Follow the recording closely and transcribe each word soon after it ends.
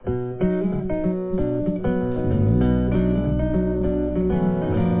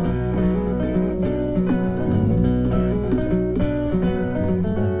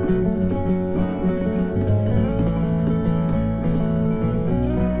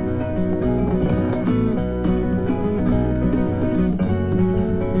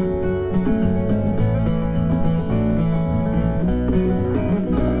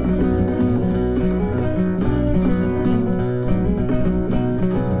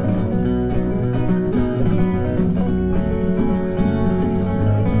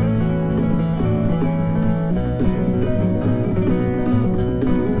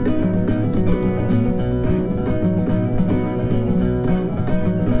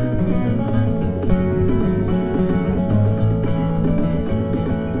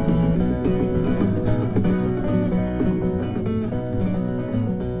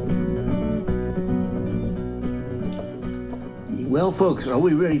folks, are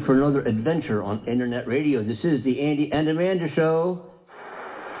we ready for another adventure on Internet Radio? This is the Andy and Amanda Show.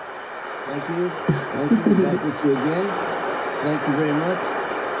 Thank you. Thank you. Back with you again. Thank you very much.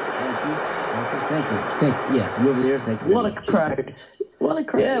 Thank you. Thank you. Thank you. Yeah, you over there. Thank you. What a crowd. What a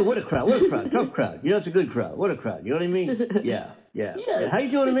crowd. Yeah, what a crowd. What a crowd. Tough crowd. You know, it's a good crowd. What a crowd. You know what I mean? Yeah. How you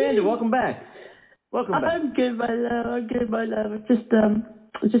doing, Amanda? Welcome back. I'm good, my love.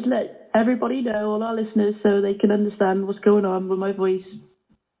 Just let everybody know, all our listeners, so they can understand what's going on with my voice.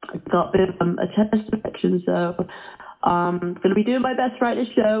 I've got a bit of a chest infection, so I'm going to be doing my best throughout this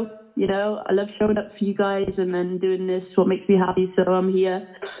show. You know, I love showing up for you guys and then doing this, what makes me happy, so I'm here.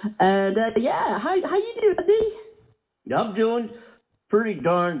 And, how you doing, Andy? I'm doing pretty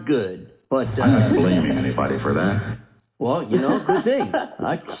darn good, but... I'm not blaming anybody for that. Well, you know, good thing.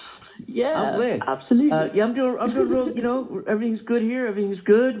 I'm glad. Absolutely. I'm doing real, you know, everything's good here. Everything's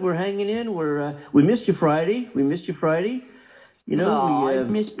good. We're hanging in. We missed you Friday. You know, I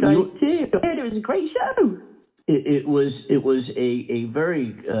missed Friday too. It was a great show. It was a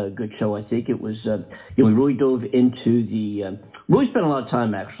very good show. I think it was. We really dove into really spent a lot of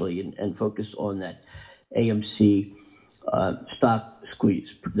time actually and focused on that AMC stock squeeze,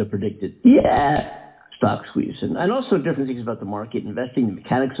 the predicted. Yeah. Stock squeeze, and also different things about the market, investing, the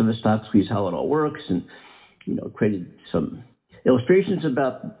mechanics of a stock squeeze, how it all works, and created some illustrations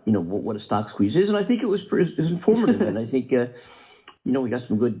about what a stock squeeze is, and I think it was informative, and I think we got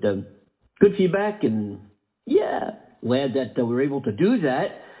some good feedback, and glad that we were able to do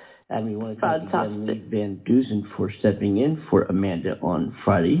that, and we want to thank again Lee Van Dusen for stepping in for Amanda on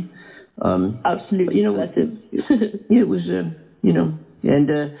Friday. Absolutely, bless him. It was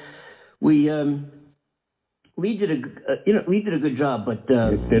and we. Lee did a good job, but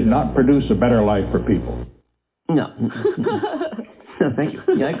it did not produce a better life for people. No. No, thank you.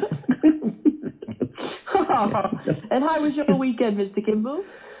 Yeah, And how was your weekend, Mr. Kimball?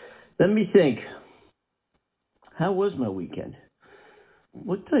 Let me think. How was my weekend?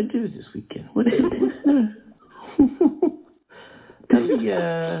 What did I do this weekend? Wait a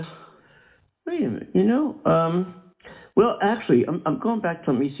minute. Well, actually, I'm going back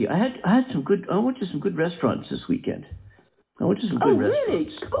to, let me see. I went to some good restaurants this weekend. Restaurants. Really?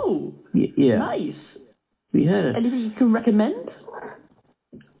 Cool. Yeah. Nice. We had anything you can recommend?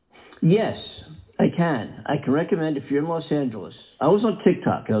 Yes, I can. I can recommend if you're in Los Angeles. I was on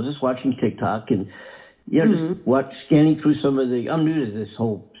TikTok. I was just watching TikTok and, just scanning through some of I'm new to this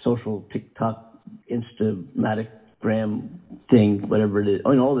whole social TikTok, Instagram thing, whatever it is,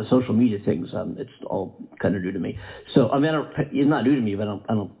 all the social media things. It's all kind of new to me. So it's not new to me, but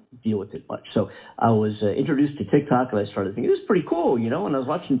I don't deal with it much. So I was introduced to TikTok, and I started thinking it was pretty cool, And I was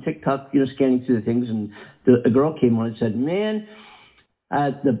watching TikTok, scanning through the things, and a girl came on and said, "Man,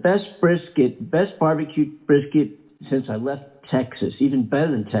 the best barbecue brisket since I left Texas, even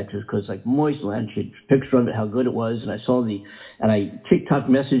better than Texas, because like moist land." She had a picture of it, how good it was, and I saw and I TikTok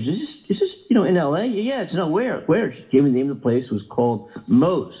messaged, "Is this in LA?" "Yeah, it's not where." She gave me the name of the place. It was called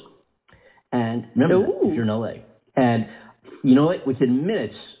Moe's. And remember that, if you're in LA. And you know what? Within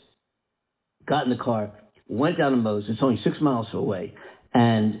minutes, got in the car, went down to Moe's. It's only 6 miles away,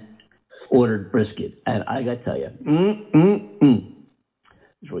 and ordered brisket. And I got to tell you,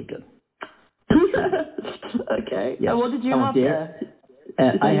 it's really good. Okay. Yes. And what did you have there?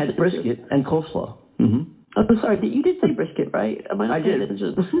 I had brisket and coleslaw. Mm-hmm. Oh, sorry. You did say brisket, right? I did.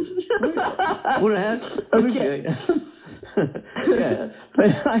 What I had? Okay. Yeah. But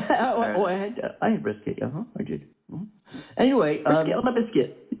I had brisket. I did. Mm-hmm. Anyway, brisket on a biscuit.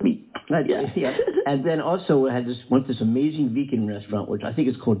 Yeah. And then also I went to this amazing vegan restaurant, which I think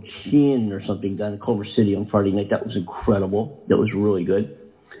is called Chin or something, down in Culver City on Friday night. That was incredible. That was really good.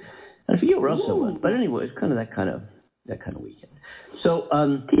 I forget where else I went, but anyway, it's kind of that kind of weekend. So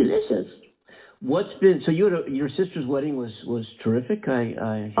delicious. Your sister's wedding was terrific. I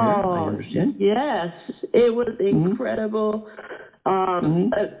hear. I understand. Yes, it was incredible.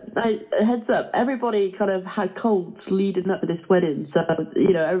 Heads up, everybody kind of had colds leading up to this wedding, so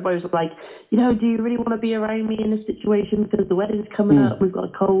everybody was like, do you really want to be around me in this situation because the wedding's coming up, we've got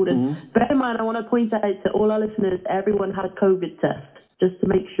a cold. And bear in mind, I want to point out to all our listeners, everyone had a COVID test just to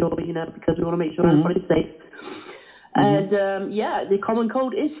make sure, because we want to make sure everybody's safe. And the common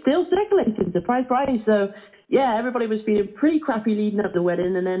cold is still circulating, surprise, surprise. So everybody was feeling pretty crappy leading up to the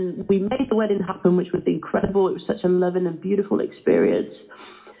wedding, and then we made the wedding happen, which was incredible. It was such a loving and beautiful experience.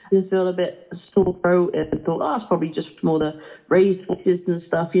 I just feel a bit sore throat and thought, it's probably just more the raised voices and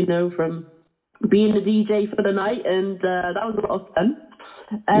stuff, from being the DJ for the night, and that was a lot of fun.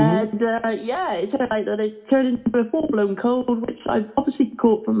 And it turned out that it turned into a full-blown cold, which I've obviously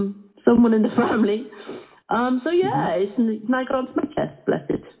caught from someone in the family. So yeah, it's now gone to my chest, bless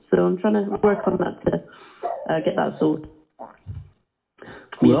it. So I'm trying to work on that to get that sorted.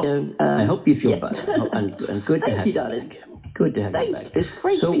 Well, I hope you feel better, and good to have you, darling. Good to have you back. It's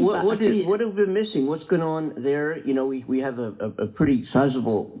great. So what have we been missing? What's going on there? You know, we have a pretty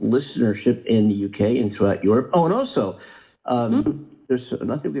sizable listenership in the UK and throughout Europe. Oh, and also there's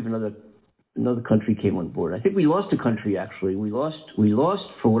I think we have another country came on board. I think we lost a country actually. We lost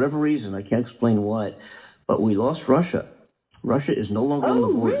for whatever reason. I can't explain what, but we lost Russia. Russia is no longer on the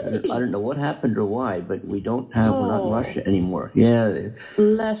board. Really? I don't know what happened or why, but we're not in Russia anymore. Yeah,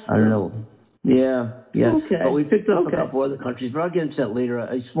 I don't know. Yeah. Okay. But we picked up a couple other countries, but I'll get into that later.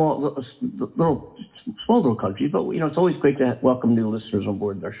 Small little countries, but it's always great to welcome new listeners on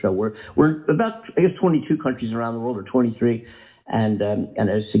board our show. We're about 22 countries around the world, or 23, and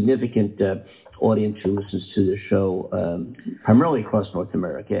a significant audience who listens to the show primarily across North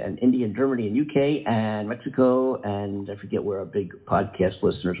America and India, and Germany, and UK, and Mexico, and I forget where our big podcast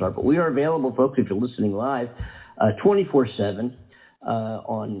listeners are. But we are available, folks, if you're listening live, 24/7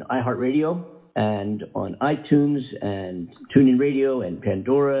 on iHeartRadio and on iTunes and TuneIn Radio and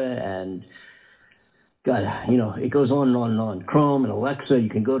Pandora and God, it goes on and on and on. Chrome and Alexa, you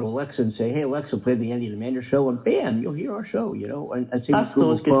can go to Alexa and say, "Hey Alexa, play the Andy Demander Show," and bam, you'll hear our show. And same with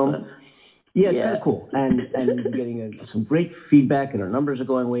Google Chrome. Yeah, it's kind of cool. And we're getting some great feedback, and our numbers are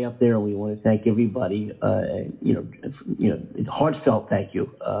going way up there. And we want to thank everybody. Heartfelt thank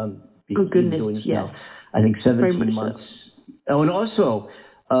you. Goodness, doing this yes. now. I think 17 months. So. Oh, and also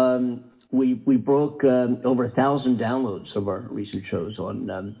we broke over 1,000 downloads of our recent shows on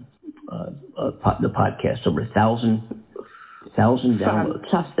the podcast. Over 1,000 downloads.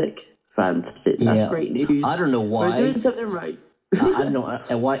 Fantastic. That's great news. I don't know why. We're doing something right. I don't know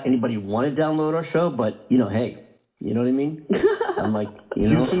why anybody want to download our show, but hey, you know what I mean? I'm like,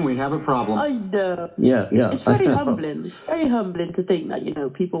 Houston, we have a problem. I know. Yeah. It's very humbling. It's very humbling to think that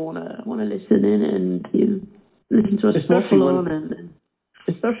people want to listen in and listen to us waffle on,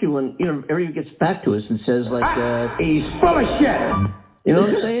 especially when everybody gets back to us and says like, he's full of shit. You know what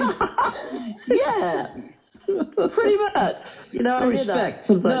I'm saying? Yeah, pretty much. I hear that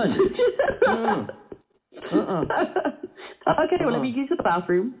sometimes. None. Okay, well, let me use the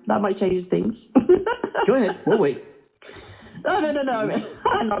bathroom. That might change things. Go ahead. We'll wait. No.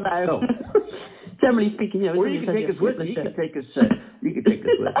 I'm not now. Oh. Generally speaking, or you can take us with you. You can take us with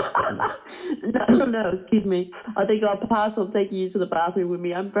No, excuse me. I think I'll pass on taking you to the bathroom with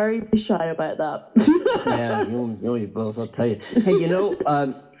me. I'm very shy about that. Yeah, you both. I'll tell you. Hey,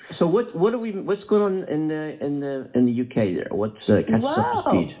 so what's going on in the UK there? What's catch us up to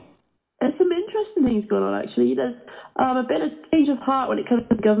speed? There's some interesting things going on, actually. There's a bit of change of heart when it comes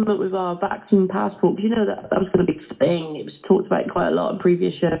to the government with our vaccine passport. That was going to be a thing. It was talked about quite a lot in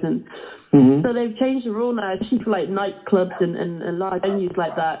previous shows. And so they've changed the rule now, especially for nightclubs and large venues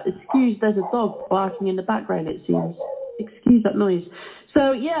like that. Excuse, there's a dog barking in the background, it seems. Excuse that noise.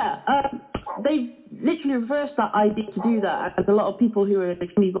 So, they've literally reversed that idea to do that. And a lot of people who are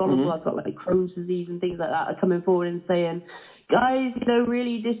extremely vulnerable, I've got Crohn's disease and things like that, are coming forward and saying, guys,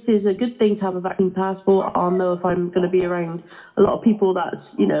 really, this is a good thing to have a vaccine passport. I'll know if I'm going to be around a lot of people that's,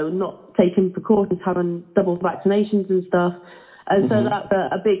 not taking precautions, having double vaccinations and stuff. And so that's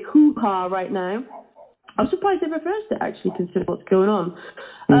a big hoo-ha right now. I'm surprised they reversed it, actually, considering what's going on.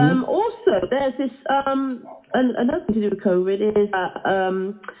 Also, there's this, another thing to do with COVID is that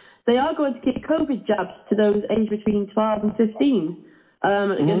they are going to give COVID jabs to those aged between 12 and 15.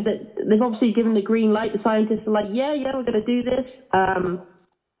 They've obviously given the green light. The scientists are like, yeah, we're going to do this.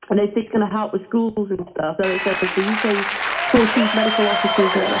 And they think it's going to help with schools and stuff. So it says the UK's 14 medical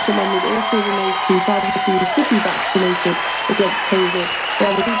officers have recommended all children aged between 12 and 15 should be vaccinated against COVID.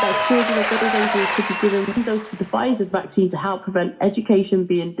 They believe that children of those ages should be given one dose of the Pfizer vaccine to help prevent education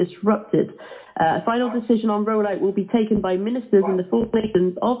being disrupted. A final decision on rollout will be taken by ministers in the 4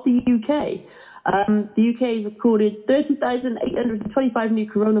 nations of the UK. The UK has recorded 30,825 new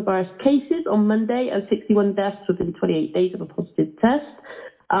coronavirus cases on Monday and 61 deaths within 28 days of a positive test.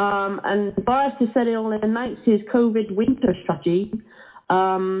 And Boris has said he'll announce his COVID winter strategy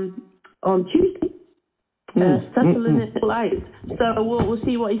on Tuesday, settling it all out. So we'll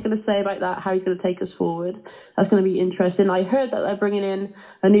see what he's going to say about that, how he's going to take us forward. That's going to be interesting. I heard that they're bringing in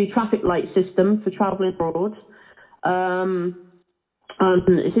a new traffic light system for travelling abroad.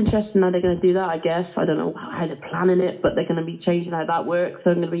 It's interesting how they're going to do that, I guess. I don't know how they're planning it, but they're going to be changing how that works, so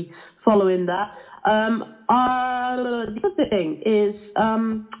I'm going to be following that. The other thing is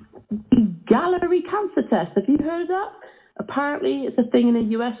the gallery cancer test. Have you heard of that? Apparently, it's a thing in the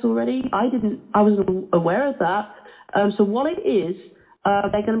US already. I wasn't aware of that. So what it is,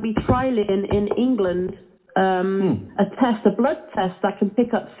 they're going to be trialing in England a blood test that can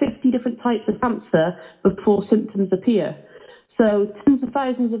pick up 50 different types of cancer before symptoms appear. So tens of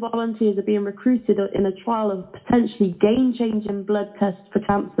thousands of volunteers are being recruited in a trial of potentially game-changing blood tests for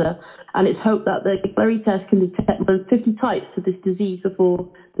cancer, and it's hoped that the blurry test can detect more than 50 types of this disease before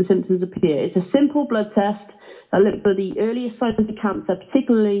the symptoms appear. It's a simple blood test that looks for the earliest signs of cancer,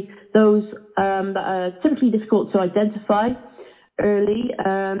 particularly those that are typically difficult to identify early,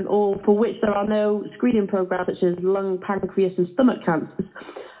 or for which there are no screening programs such as lung, pancreas, and stomach cancers.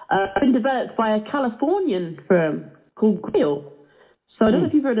 Been developed by a Californian firm called Grail. So I don't know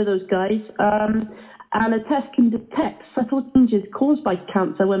if you've heard of those guys. And a test can detect subtle changes caused by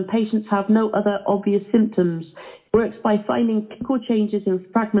cancer when patients have no other obvious symptoms. It works by finding chemical changes in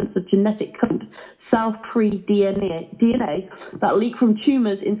fragments of genetic code, cell-free DNA that leak from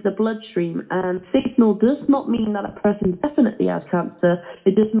tumors into the bloodstream. And signal does not mean that a person definitely has cancer.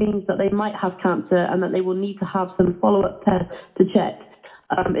 It just means that they might have cancer and that they will need to have some follow-up tests to check.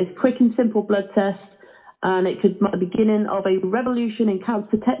 It's a quick and simple blood test, and it could mark the beginning of a revolution in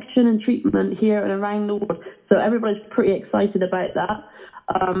cancer detection and treatment here and around the world. So everybody's pretty excited about that.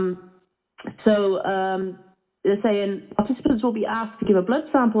 They're saying participants will be asked to give a blood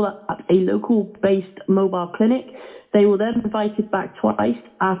sample at a local-based mobile clinic. They will then be invited back twice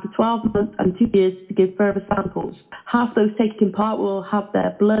after 12 months and 2 years to give further samples. Half those taking part will have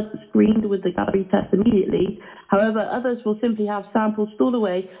their blood screened with the Gallery test immediately. However, others will simply have samples stored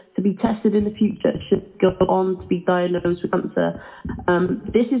away to be tested in the future should go on to be diagnosed with cancer.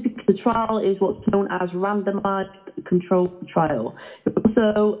 This is because the trial is what's known as randomized controlled trial. It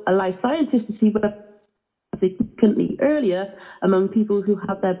also allows scientists to see whether significantly earlier among people who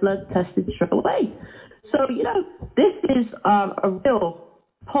have their blood tested straight away. So, this is a real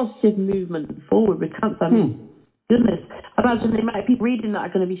positive movement forward with cancer. I mean, goodness, imagine the amount of people reading that are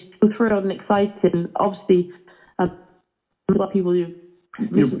going to be so thrilled and excited. And obviously, a lot of people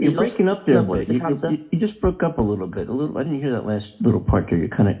You're breaking up there, boy. You just broke up a little bit. I didn't hear that last little part there. You're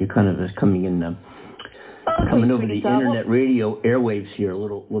kind of coming in, coming over the internet radio airwaves here, a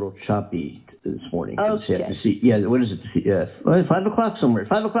little choppy this morning. Okay. What is it? 5 o'clock somewhere.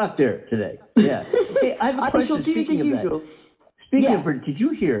 5 o'clock there today. Yeah. Hey, I have a question. Speaking of that. Speaking of,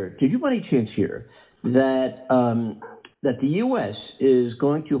 did you by any chance hear that that the U.S. is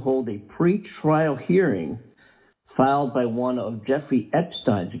going to hold a pre-trial hearing filed by one of Jeffrey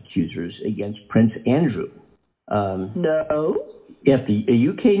Epstein's accusers against Prince Andrew? No. Yeah, a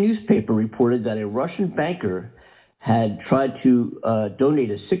UK newspaper reported that a Russian banker had tried to donate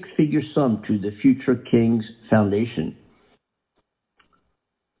a six-figure sum to the Future Kings Foundation.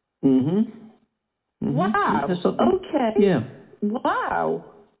 Wow. Okay. Yeah. Wow.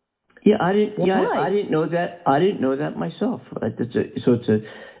 Yeah, I didn't know that. I didn't know that myself. It's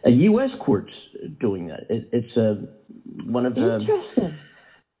a U.S. court's doing that. It's one of the. Interesting.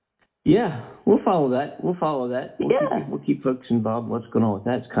 Yeah, we'll follow that. We'll keep folks involved. What's going on with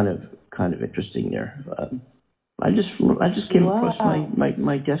that? It's kind of interesting there. I just came across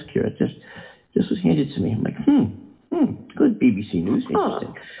my desk here. It just was handed to me. I'm like, good BBC News.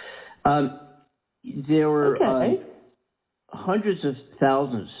 Interesting. There were hundreds of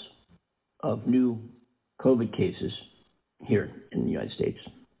thousands of new COVID cases here in the United States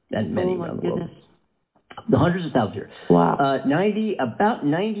and many around the world. The hundreds of thousands here. Wow. I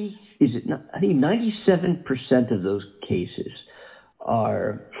think 97% of those cases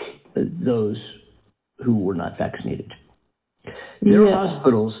are those who were not vaccinated. There are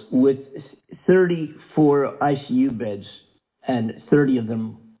hospitals with 34 ICU beds, and 30 of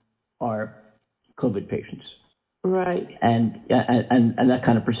them are COVID patients. Right. And that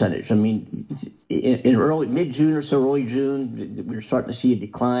kind of percentage. I mean, in mid-June or so, early June, we were starting to see a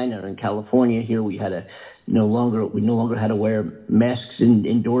decline. And in California here, we no longer had to wear masks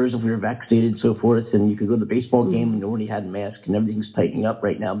indoors if we were vaccinated and so forth. And you could go to the baseball game and nobody had a mask, and everything's tightening up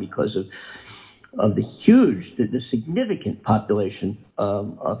right now because of the significant population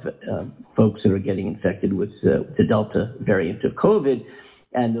of folks that are getting infected with the Delta variant of COVID.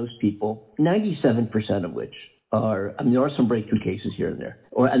 And those people, 97% of which there are some breakthrough cases here and there,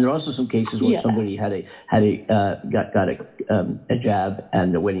 and there are also some cases where somebody got a jab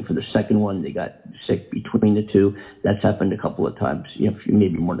and they're waiting for the second one. They got sick between the two. That's happened a couple of times.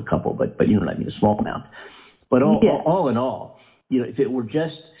 Maybe more than a couple, but you know what I mean, a small amount. But all in all, if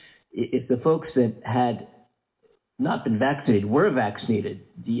the folks that had not been vaccinated were vaccinated,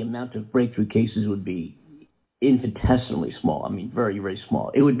 the amount of breakthrough cases would be infinitesimally small. I mean, very, very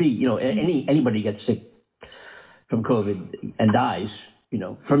small. It would be, anybody gets sick from COVID and dies,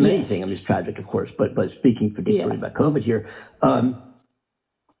 from anything. I mean, it's tragic, of course, but speaking particularly about COVID here,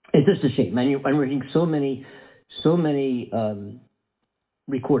 It's just a shame. And we're hearing so many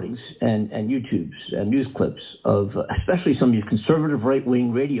recordings and YouTubes and news clips of especially some of these conservative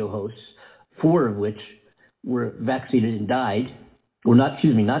right-wing radio hosts, 4 of which were vaccinated and died. Well, not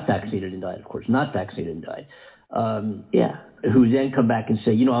vaccinated and died, of course, not vaccinated and died. Who then come back and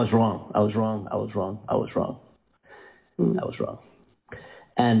say, I was wrong.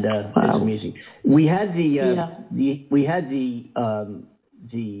 And it's amazing. We had the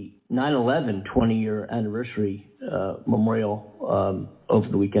 9/11 20-year anniversary memorial over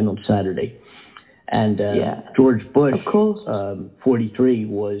the weekend on Saturday, and George Bush, 43,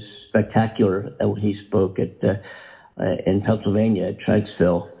 was spectacular when he spoke in Pennsylvania at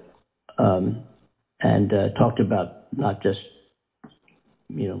Shanksville, and talked about not just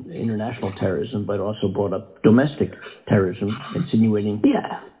international terrorism, but also brought up domestic terrorism, insinuating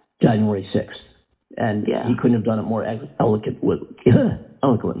January 6th. And he couldn't have done it more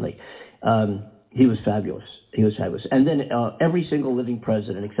eloquently. He was fabulous. And then every single living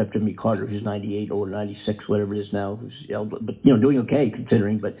president, except Jimmy Carter, who's 98 or 96, whatever it is now, who's doing okay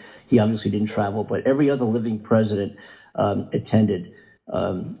considering, but he obviously didn't travel. But every other living president attended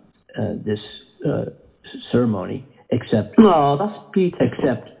this ceremony, except. Oh, that's beautiful.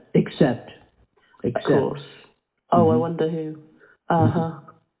 Except. Of course. Oh, I wonder who.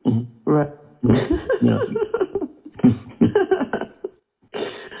 Right.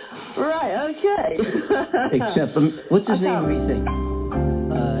 Right, okay. Except, what's his name? Let me think.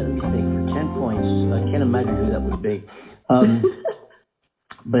 For 10 points, I can't imagine who that would be.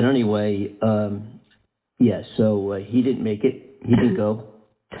 But anyway, so he didn't make it. He didn't go.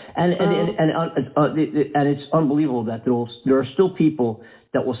 And it's unbelievable that there are still people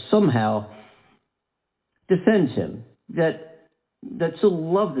that will somehow defend him, that still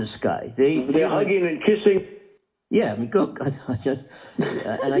love this guy. They're hugging and kissing. Yeah, I mean,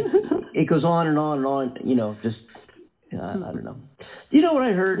 it goes on and on and on. I don't know. You know what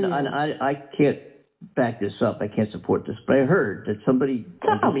I heard? And I can't back this up. I can't support this, but I heard that somebody.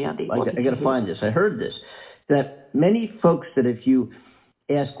 Tell me, Andy. I got to find this. I heard this, that many folks that if you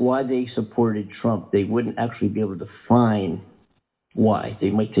ask why they supported Trump, they wouldn't actually be able to define why. They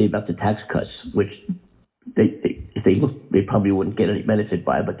might say about the tax cuts, which if they look, they probably wouldn't get any benefit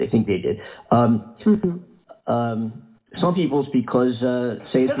by it, but they think they did. Some people it's because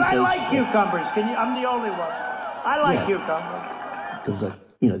say it's because I like cucumbers. I'm the only one. I like cucumbers. Because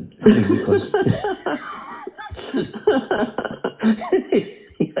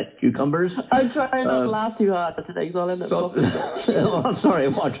cucumbers. I'm trying not to laugh too hard today, so I'll end up laughing. I'm sorry,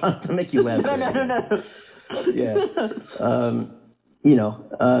 I'm trying to make you laugh. No. Yeah.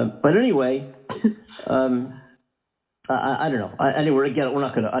 But anyway, I don't know. Anyway, again, we're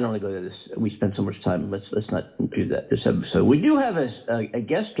not gonna. I don't want to go to this. We spent so much time. Let's not do that this episode. We do have a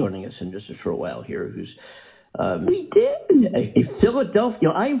guest joining us in just a short while here, who's we did a Philadelphia.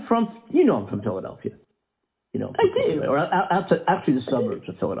 I'm from Philadelphia. I do. Or actually the suburbs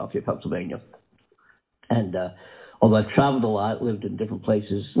of Philadelphia, Pennsylvania. And although I've traveled a lot, lived in different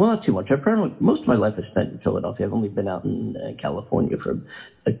places, well, not too much. Most of my life I spent in Philadelphia. I've only been out in California for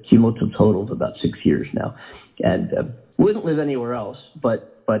a cumulative total of about 6 years now, and wouldn't live anywhere else.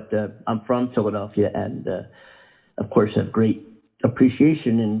 But I'm from Philadelphia, and of course have great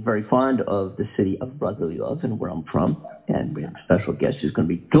appreciation and very fond of the city of brotherly love and where I'm from. And we have a special guest who's going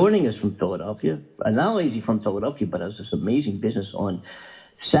to be joining us from Philadelphia. And not only is he from Philadelphia, but has this amazing business on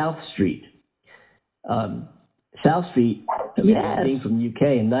South Street. South Street, being from the UK,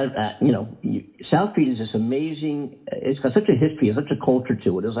 and that, South Street is this amazing. It's got such a history, such a culture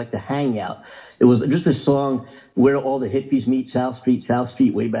to it. It was like the hangout. It was just a song where all the hippies meet. South Street,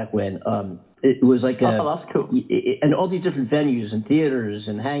 way back when. It was like that's cool. And all these different venues and theaters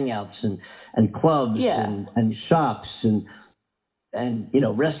and hangouts and clubs and shops and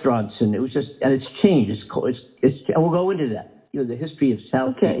restaurants, and it was just, and it's changed. It's and we'll go into that. The history of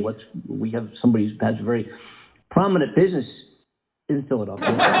South Street. We have somebody who has a very prominent business in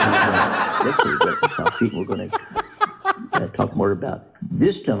Philadelphia. South Street. We're going to talk more about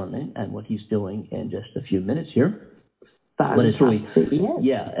this gentleman and what he's doing in just a few minutes here. But it's really, and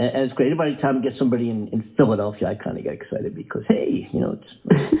it's great. Anytime I get somebody in Philadelphia, I kind of get excited because, hey, it's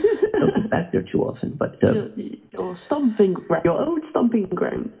don't get back there too often. But your stomping ground, your old stomping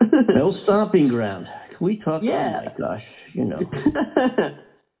ground. My old stomping ground. Can we talk? Yeah. Oh my gosh,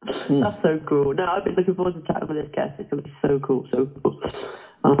 That's so cool. No, I've been looking forward to chatting with this guest. It's going to be so cool.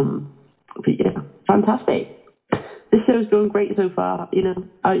 But yeah, fantastic. This show's going great so far.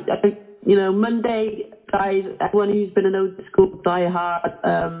 Monday, guys, everyone who's been an old school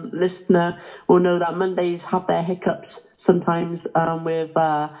diehard listener will know that Mondays have their hiccups sometimes with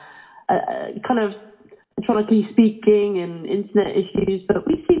kind of electronically speaking and internet issues, but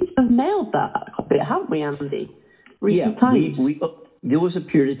we seem to have nailed that a bit, haven't we, Andy? Recent times. There was a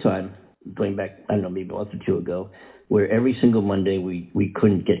period of time, going back, I don't know, maybe a month or two ago, where every single Monday we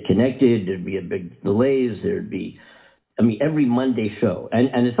couldn't get connected. There'd be a big delays. There'd be, every Monday show.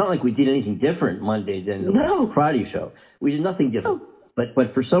 And it's not like we did anything different Monday than the Friday show. We did nothing different.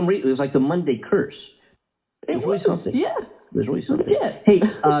 But for some reason, it was like the Monday curse. It was really something. Yeah. It was really something. Yeah. Hey,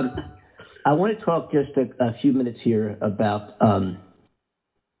 I want to talk just a few minutes here about I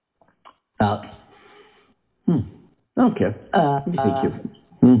don't care. Let me think here.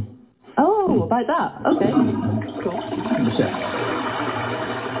 Oh, about that. Okay. Cool.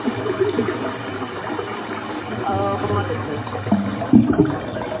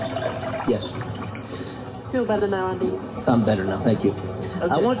 Yes. Feel better now, Andy? I'm better now. Thank you.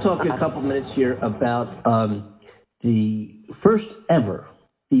 Okay. I want to talk a couple minutes here about the first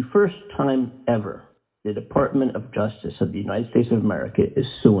time ever the Department of Justice of the United States of America is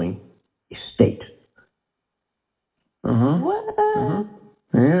suing a state. What?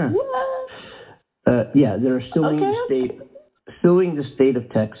 Yeah. What? Yeah, they're suing the state of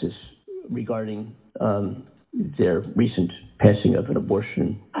Texas regarding their recent passing of an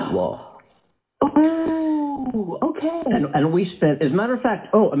abortion law. Oh, okay. And we spent, as a matter of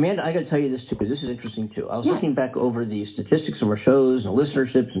fact, Amanda, I got to tell you this too, because this is interesting too. I was looking back over the statistics of our shows and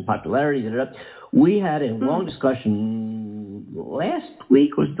listenerships and popularity. We had a long discussion last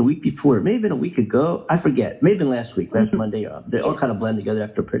week, or was it the week before? It may have been a week ago. I forget. Maybe last week, last Monday. They all kind of blend together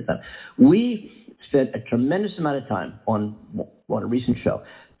after a period of time. We spent a tremendous amount of time on a recent show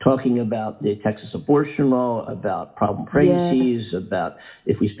talking about the Texas abortion law, about problem pregnancies, about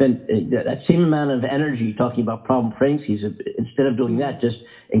if we spent that same amount of energy talking about problem pregnancies, instead of doing that, just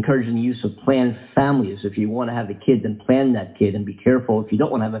encouraging the use of planned families. If you want to have a kid, then plan that kid and be careful. If you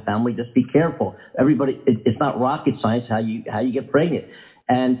don't want to have a family, just be careful. Everybody, it's not rocket science how you get pregnant.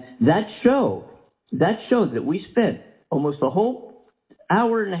 And that show that we spent almost a whole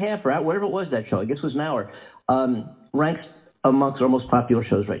hour and a half, or whatever it was, that show, I guess it was an hour, ranks amongst our most popular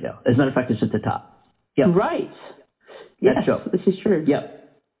shows right now. As a matter of fact, it's at the top. Yep. Right. That yes, show. This is true. Yep.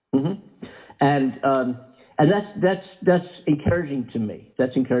 And that's encouraging to me.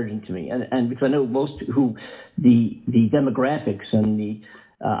 That's encouraging to me. And because I know most who the demographics and the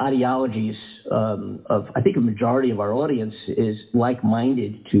ideologies of, I think, a majority of our audience is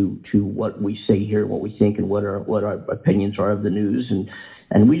like-minded to what we say here, what we think, and what our opinions are of the news.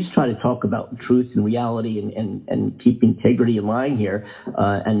 And we just try to talk about truth and reality and keep integrity in line here,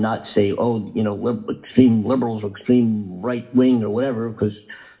 and not say, extreme liberals or extreme right wing or whatever, because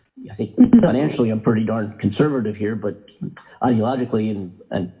I think financially I'm pretty darn conservative here, but ideologically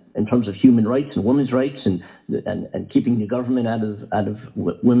and in terms of human rights and women's rights and keeping the government out of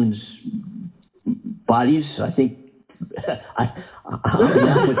women's bodies, I think I'm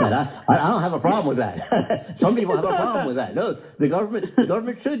down with that. I don't have a problem with that. Some people have a problem with that. No, the government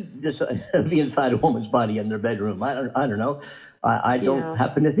should be inside a woman's body in their bedroom. I don't know. I don't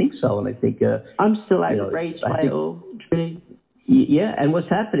happen to think so, and I think I'm still outraged by it all. Truly. Yeah, and what's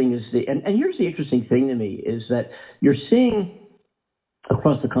happening is and here's the interesting thing to me is that you're seeing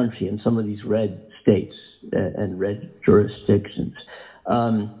across the country in some of these red states and red jurisdictions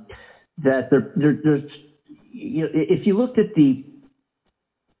that there's if you looked at the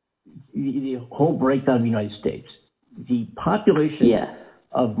whole breakdown of the United States, the population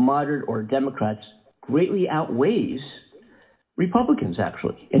of moderate or Democrats greatly outweighs Republicans,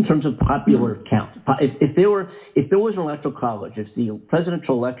 actually, in terms of popular count. If there was an electoral college, if the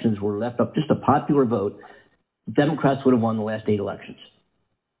presidential elections were left up just a popular vote, Democrats would have won the last 8 elections.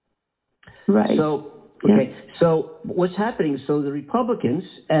 Right. So what's happening? So the Republicans,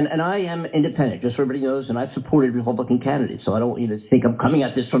 and I am independent, just so everybody knows, and I've supported Republican candidates. So I don't want you to think I'm coming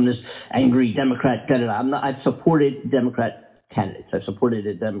at this from this angry Democrat candidate. I've supported Democrat candidates. I've supported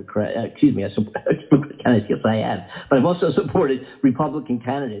I support candidates. Yes, I have. But I've also supported Republican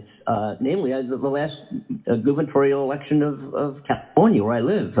candidates, namely the last gubernatorial election of California, where I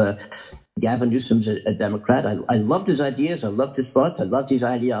live. Gavin Newsom's a Democrat. I loved his ideas. I loved his thoughts. I loved his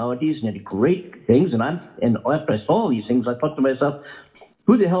ideologies, and he had great things. And after I saw all these things, I thought to myself,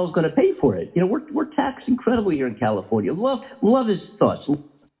 who the hell is going to pay for it? We're taxed incredibly here in California. Love his thoughts.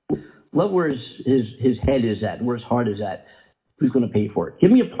 Love where his head is at, where his heart is at. Who's going to pay for it? Give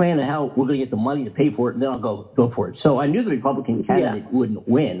me a plan of how we're going to get the money to pay for it, and then I'll go for it. So I knew the Republican candidate wouldn't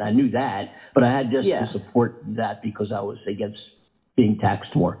win. I knew that, but I had just to support that because I was against being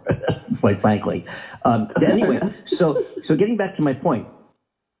taxed more, quite frankly. Anyway, so getting back to my point,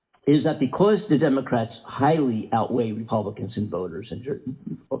 is that because the Democrats highly outweigh Republicans in voters and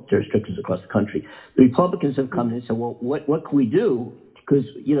jurisdictions across the country, the Republicans have come in and said, well, what can we do? Because,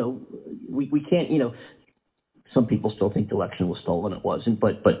 we can't, some people still think the election was stolen. It wasn't,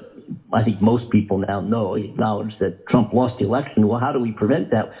 but I think most people now acknowledge that Trump lost the election. Well, how do we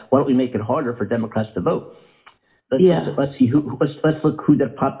prevent that? Why don't we make it harder for Democrats to vote? Let's see let's look who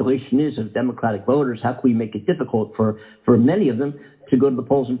that population is of Democratic voters. How can we make it difficult for many of them to go to the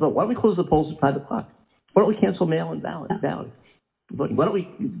polls and vote? Why don't we close the polls at 5 o'clock? Why don't we cancel mail-in voting? Why don't we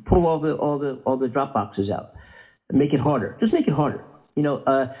pull all the drop boxes out and make it harder? Just make it harder.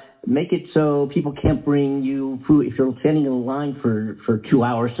 Make it so people can't bring you food. If you're standing in line for 2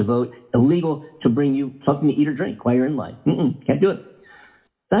 hours to vote, illegal to bring you something to eat or drink while you're in line. Can't do it.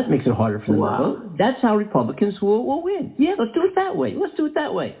 That makes it harder for them to vote. That's how Republicans will win. Yeah, let's do it that way.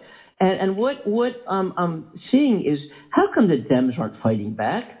 And what I'm seeing is, how come the Dems aren't fighting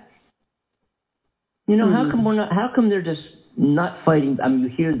back? How come they're just not fighting? I mean, you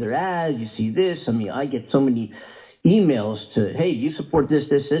hear their ads, you see this. I mean, I get so many emails to, hey, do you support this?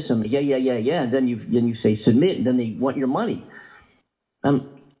 I mean, yeah. And then you say submit, and then they want your money. We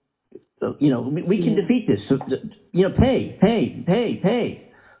can defeat this. So, pay.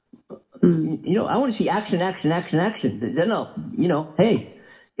 I want to see action. Then hey.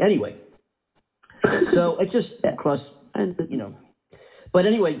 Anyway. So it's just across, But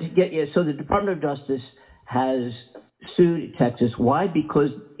anyway, so the Department of Justice has sued Texas. Why?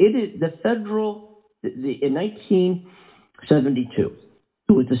 Because it is the federal. In 1972,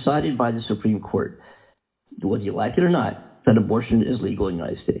 it was decided by the Supreme Court, whether you like it or not, that abortion is legal in the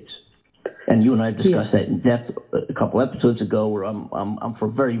United States. And you and I have discussed that in depth a couple episodes ago, where I'm for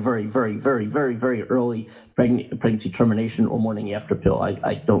very, very, very, very, very, very early pregnancy termination or morning after pill.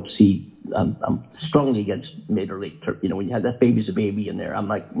 I don't see. I'm strongly against mid or late. When you have that baby's a baby in there, I'm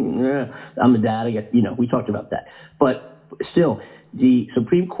like, I'm a dad. We talked about that, but still, the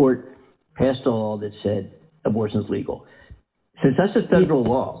Supreme Court passed a law that said abortion is legal. Since that's a federal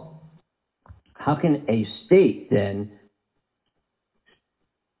law, how can a state then?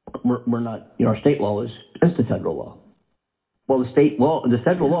 We're not. Our state law is against the federal law. Well, the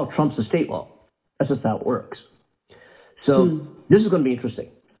federal law trumps the state law. That's just how it works. So this is going to be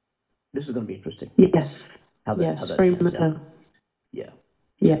interesting. Yes. How that very much so. Yeah.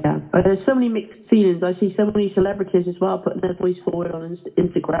 Yeah, there's so many mixed feelings. I see so many celebrities as well putting their voice forward on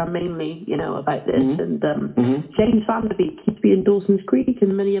Instagram, mainly, about this. And James Van Der Beek used to be in Dawson's Creek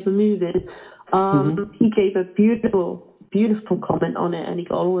and many other movies. He gave a beautiful comment on it, and he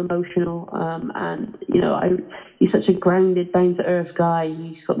got all emotional. And he's such a grounded, down to earth guy.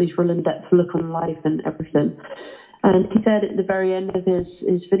 He's got this real in-depth look on life and everything. And he said at the very end of his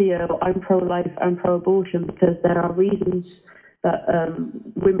video, "I'm pro-life, I'm pro-abortion, because there are reasons that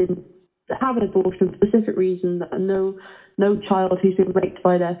women have an abortion, specific reason that no child who's been raped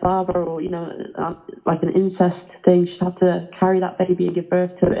by their father or like an incest thing should have to carry that baby and give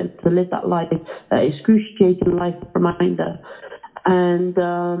birth to it and to live that life, that excruciating life reminder." And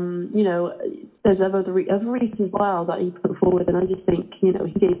there's other reasons as well that he put forward, and I just think he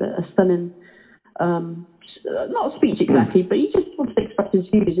gave a stunning. Not a speech exactly, but he just wanted to express his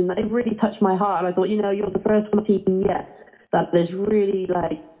views, and it really touched my heart. And I thought, you're the first one speaking yet that is really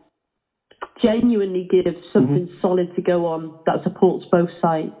genuinely gives something solid to go on that supports both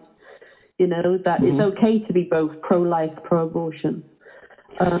sides. That it's okay to be both pro-life, pro-abortion.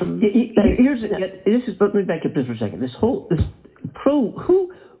 Let me back up this for a second.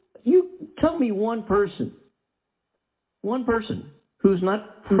 You tell me one person who's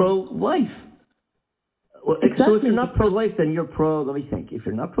not pro-life. Well, exactly. So if you're not pro-life, then you're pro. Let me think. If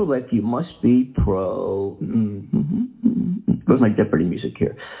you're not pro-life, you must be pro. Where's my Jeopardy music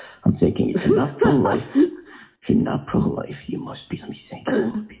here? I'm thinking. If you're not pro-life, you must be. Let me think.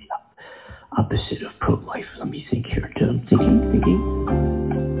 You must be the opposite of pro-life. Let me think here. I'm thinking.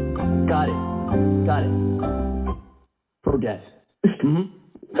 Got it. Pro-death.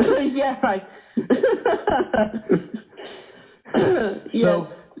 Yeah, right. So.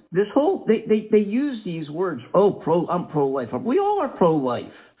 This whole they use these words. I'm pro-life. We all are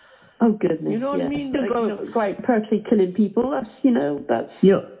pro-life. Oh goodness. You know what I mean? Quite purposely killing people. That's.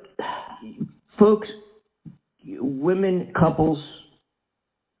 Folks, women, couples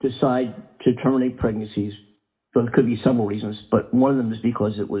decide to terminate pregnancies. So it could be several reasons, but one of them is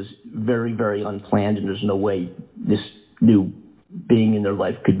because it was very, very unplanned, and there's no way this new being in their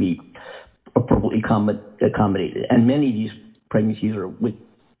life could be appropriately accommodated. And many of these pregnancies are with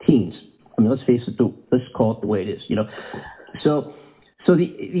teens. I mean, let's face it. Let's call it the way it is. So So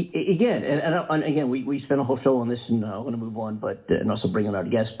again, and again, we spent a whole show on this, and I'm going to move on, but and also bring in our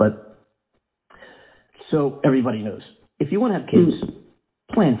guests. But so everybody knows, if you want to have kids,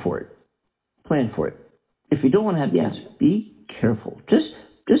 plan for it. Plan for it. If you don't want to have kids, be careful. Just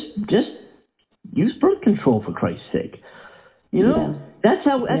use birth control, for Christ's sake. You know, that's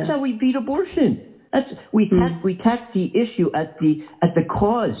how we beat abortion. We tack the issue at the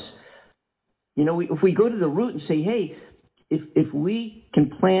cause. You know, if we go to the root and say, hey, if we can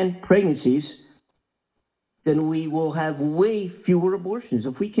plan pregnancies, then we will have way fewer abortions.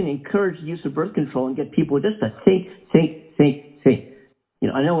 If we can encourage the use of birth control and get people just to think. You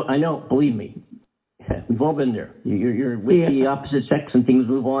know, I know. Believe me, we've all been there. You're with the opposite sex, and things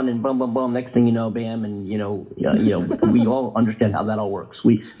move on, and boom. Next thing you know, bam, and you know, we all understand how that all works.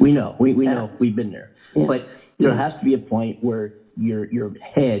 We know. We know. We've been there. Yeah. But there has to be a point where your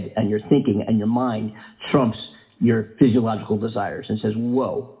head and your thinking and your mind trumps your physiological desires and says,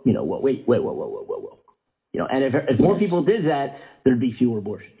 whoa, you know, wait. You know, and if more people did that, there'd be fewer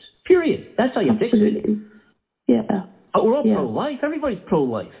abortions. Period. That's how you fix it. Yeah. Oh, we're all pro-life. Everybody's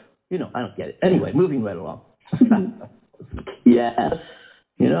pro-life. You know, I don't get it. Anyway, moving right along. Yeah.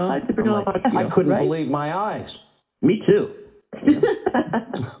 You know, I couldn't believe my eyes. Me too.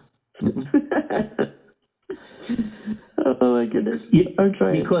 Oh my goodness. I'm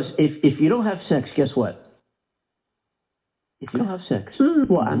trying. Because if you don't have sex, guess what? If you don't have sex,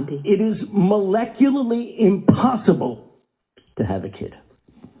 what, Andy? It is molecularly impossible to have a kid.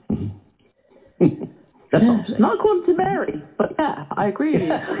 That's all I'm saying. Not according to Mary, but yeah, I agree with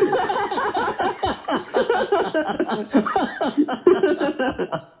you.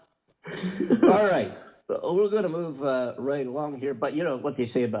 All right. We're going to move right along here, but you know what they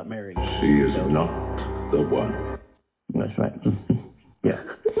say about Mary. She is not the one. That's right. Yeah.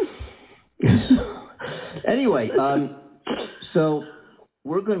 Anyway, so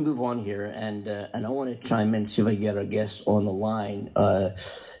we're going to move on here, and I want to chime in, see if I can get our guest on the line.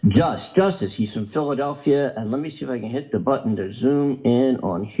 Justice, he's from Philadelphia, and let me see if I can hit the button to zoom in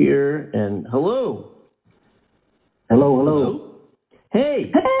on here. And hello. Hello.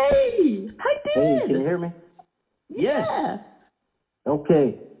 Hey. How you doing? Hey, can you hear me? Yes. Yeah.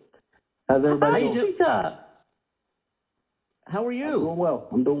 Okay. How's everybody doing? How are you?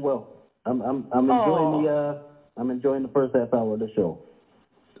 I'm doing well. I'm enjoying the first half hour of the show.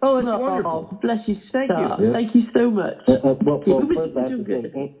 Oh, it's wonderful. Bless you. Thank you. Yeah. Thank you so much. Well, first I have to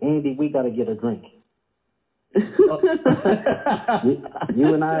say, Andy, we got to get a drink.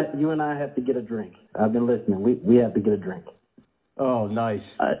 You and I have to get a drink. I've been listening. We have to get a drink. Oh, nice.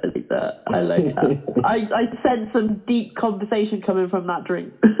 I like that. I sense some deep conversation coming from that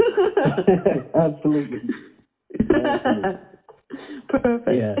drink. Absolutely.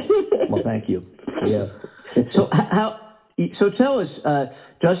 Perfect. Yeah. Well, thank you. Yeah. So tell us,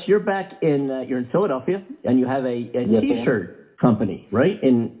 Just, you're back you're in Philadelphia, and you have a T-shirt company, right?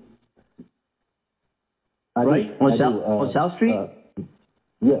 On South Street.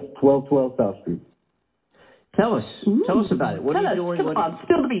 Yes, 1212 South Street. Tell us about it. What are you doing? Come on,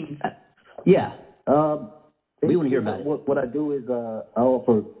 spill the beans. Yeah. We want to hear about it. What I do is I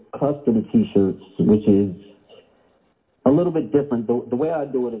offer custom T-shirts, which is a little bit different. The way I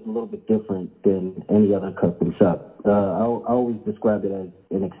do it is a little bit different than any other custom shop. I always describe it as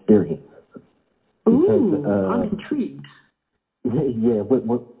an experience. Ooh, I'm intrigued. Yeah,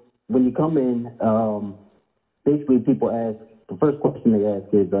 when you come in, basically people ask, the first question they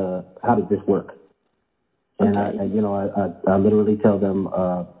ask is, how does this work? And I literally tell them,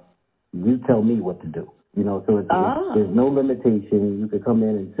 you tell me what to do. You know, so there's no limitation. You could come in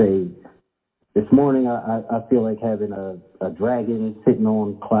and say, this morning I feel like having a dragon sitting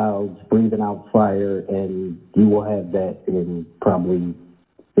on clouds, breathing out fire, and you will have that in probably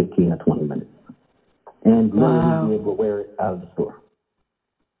 15 or 20 minutes. And literally be able to wear it out of the store.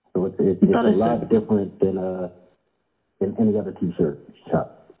 So it's a lot different than any other T-shirt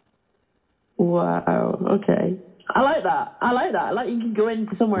shop. Wow. Okay. I like that. I like you can go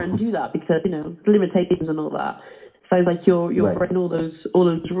into somewhere and do that because, you know, limitations and all that. Sounds like you're right. breaking all those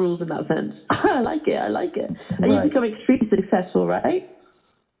rules in that sense. I like it. And you've become extremely successful, right?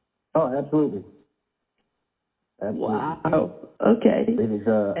 Oh, absolutely. Wow. Okay. It is.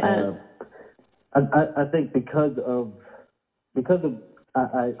 I think because of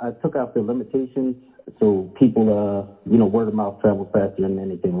I took out the limitations, so people word of mouth travels faster than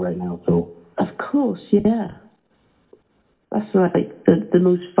anything right now. So of course, yeah. That's like the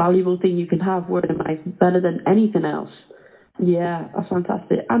most valuable thing you can have, word of mouth, better than anything else. Yeah, that's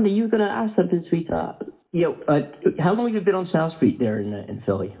fantastic. Andy, you were going to ask something, sweetheart. Yeah, how long have you been on South Street there in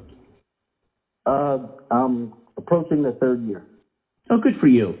Philly? I'm approaching the third year. Oh, good for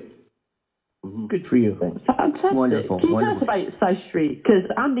you. Mm-hmm. Good for you. Fantastic. Wonderful. Can you Wonderful. tell us about South Street? Because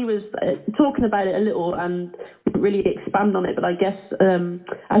Andy was talking about it a little and didn't really expand on it, but I guess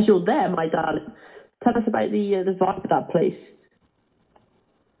as you're there, my darling, tell us about the vibe of that place.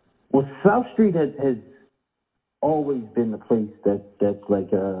 Well, South Street has always been the place that's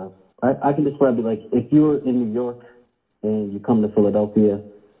like I can describe it like if you're in New York and you come to Philadelphia,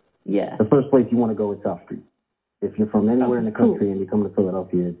 Yeah. the first place you want to go is South Street. If you're from anywhere in the country and you come to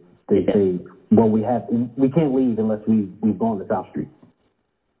Philadelphia, they say, well, we can't leave unless we've gone to South Street.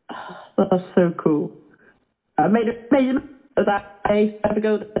 That's so cool. I made that I ever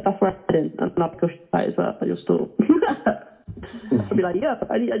go there, that's where I did, and I'll go try as well at your store. I'll be like, yeah,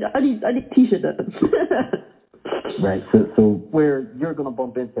 I need a t-shirt then. Right. So where you're gonna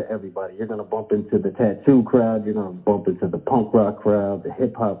bump into everybody. You're gonna bump into the tattoo crowd, you're gonna bump into the punk rock crowd, the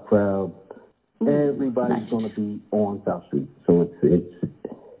hip hop crowd. Everybody's gonna be on South Street. So it's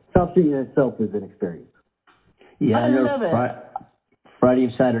South Street in itself is an experience. Yeah, I love it. Friday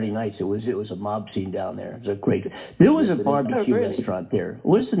and Saturday nights, it was a mob scene down there. It was a great. There was a barbecue restaurant there.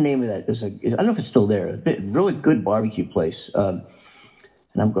 What is the name of that? I don't know if it's still there. A really good barbecue place.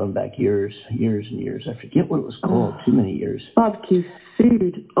 And I'm going back years and years. I forget what it was called. Too many years. Barbecue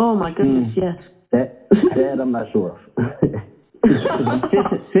food. Oh my goodness, yes. That I'm not sure of.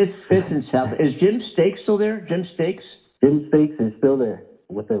 Fifth and South. Is Jim Steaks still there? Jim Steaks? Jim Steaks is still there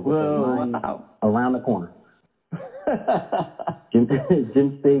with the line around the corner. Jim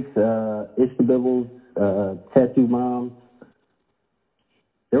Steaks, Ishtabibbles, Tattoo Moms.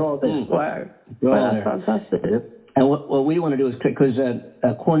 They're all there. Wow. That's fantastic. Yep. And what we want to do is, because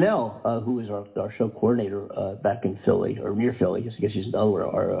Cornell, who is our show coordinator back in Philly, or near Philly, I guess he's in Delaware,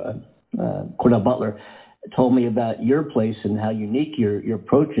 Cornell Butler, told me about your place and how unique your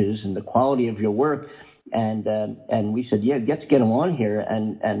approach is and the quality of your work. And we said, yeah, get him on here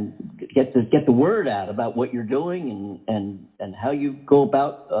and get the word out about what you're doing and how you go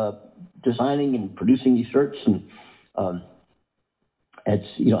about designing and producing these shirts. And it's,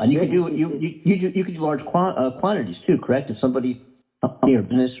 and you can do you can do large quantities too, correct? If somebody company or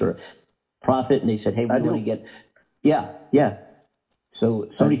business or profit and they said, hey, we want to get, yeah. So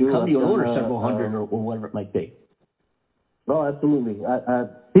somebody can come to you and order several hundred or whatever it might be. Oh, absolutely.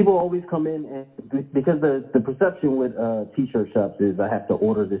 People always come in, and because the perception with T-shirt shops is I have to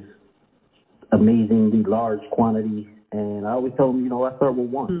order this amazingly large quantity, and I always tell them, I start with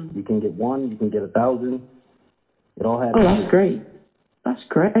one. You can get one, you can get 1,000. It all happens. Oh, that's great. That's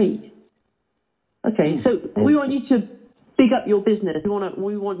great. Okay, so we want you to big up your business. We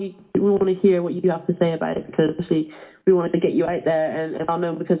want to hear what you have to say about it, because obviously we wanted to get you out there and I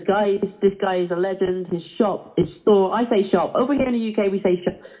know, because this guy is a legend. His shop, his store. I say shop. Over here in the UK we say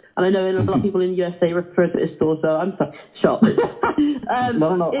shop, and I know a lot of people in the US they refer to it as store. So I'm sorry, shop.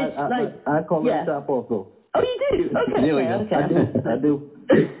 No. I call it shop also. Oh, you do? Okay. I do.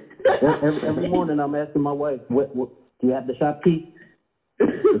 Every morning I'm asking my wife, what do you have the shop key?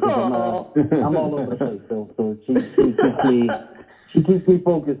 I'm all over the place, so she keeps me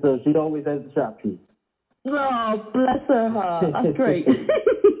focused, so she always has the shop key. Oh, bless her heart. That's great.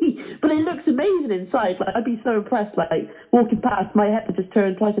 But it looks amazing inside. Like, I'd be so impressed. Like, walking past, my head would just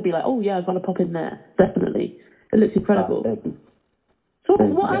turn twice and be like, oh yeah, I've got to pop in there. Definitely. It looks incredible. Thank you. So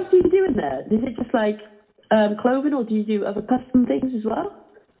what else do you do in there? Is it just like clothing, or do you do other custom things as well?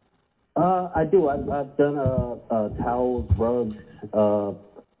 I do. I've done towels, rugs,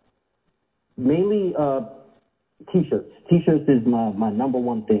 mainly T-shirts. T-shirts is my number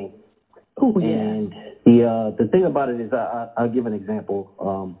one thing. Oh yeah. And the thing about it is, I'll give an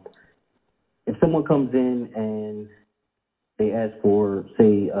example. If someone comes in and they ask for,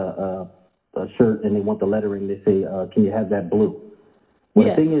 say, a shirt and they want the lettering, they say, "Can you have that blue?" Well,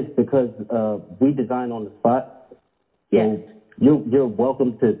 the thing is, because we design on the spot, so you're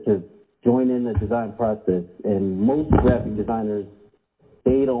welcome to join in the design process. And most graphic designers,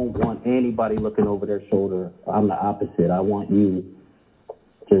 they don't want anybody looking over their shoulder. I'm the opposite. I want you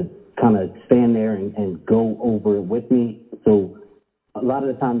to kind of stand there and go over it with me. So a lot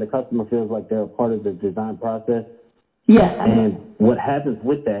of the time the customer feels like they're a part of the design process. Yeah. And what happens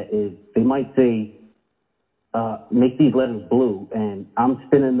with that is they might say, make these letters blue, and I'm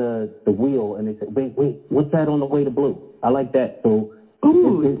spinning the wheel, and they say, wait, what's that on the way to blue? I like that. So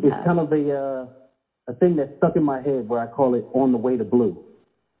it's kind of a thing that's stuck in my head where I call it on the way to blue.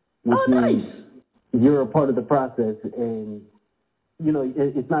 Which means you're a part of the process, and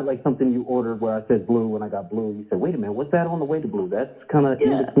it's not like something you ordered where I said blue when I got blue. You said, wait a minute, what's that on the way to blue? That's kind of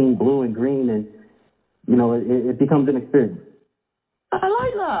in between blue and green, and it becomes an experience. I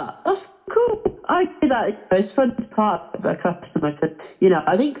like that. That's cool. I do that. It's fun to part of a customer because,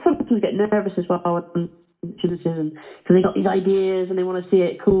 I think some customers get nervous as well when businesses, and because they got these ideas and they want to see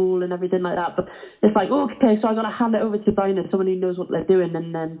it cool and everything like that. But it's like, okay, so I got to hand it over to a designer, someone who knows what they're doing,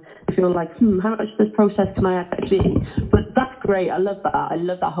 and then I feel like, how much of this process can I actually? But that's great. I love that. I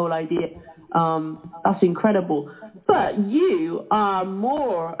love that whole idea. That's incredible. But you are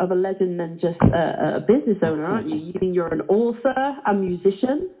more of a legend than just a business owner, aren't you? You're an author, a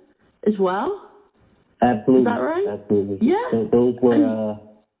musician as well. Absolutely. Is that right? Absolutely. Yeah. So those were.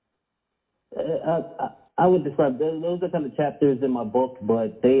 I would describe those are kind of chapters in my book,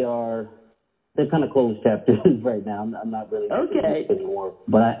 but they're kind of closed chapters right now. I'm not really okay anymore.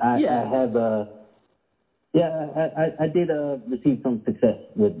 But I have I did receive some success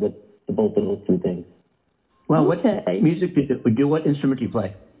with both of those two things. Well, what music did you do? What instrument do you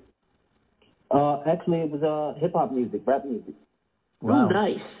play? Actually, it was hip hop music, rap music. Wow. Oh,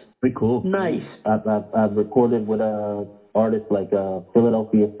 nice. Pretty cool. Nice. I've recorded with artists like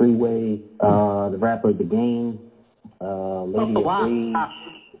Philadelphia Freeway, the rapper The Game, Lady of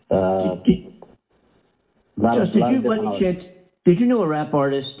Rage. Did you know a rap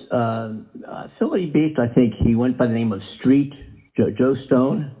artist, Philly-based? I think he went by the name of Street, Joe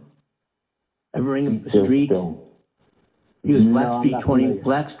Stone. Ever ring him Street? He was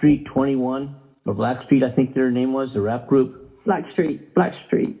Blackstreet 21 or Blackstreet, I think their name was, the rap group. Blackstreet.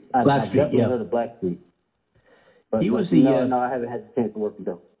 I've definitely heard of Blackstreet. But he was I haven't had the chance to work with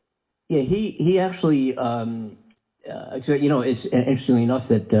them. Yeah, he actually, it's interestingly enough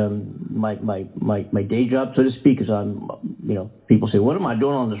that my day job, so to speak, is I'm, people say, what am I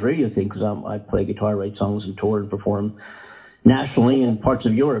doing on this radio thing? Because I play guitar, write songs, and tour and perform nationally in parts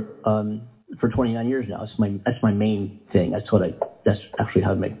of Europe for 29 years now. That's my main thing. That's actually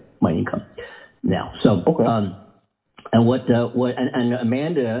how I make my income now. So. Okay. And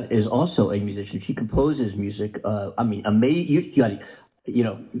Amanda is also a musician. She composes music. Amazing.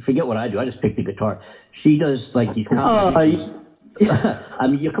 Forget what I do. I just pick the guitar. She does like these compositions.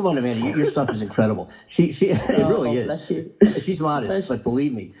 Come on, Amanda. Your stuff is incredible. It really is. Bless you. She's modest, but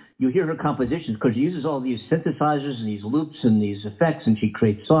believe me, you hear her compositions because she uses all these synthesizers and these loops and these effects, and she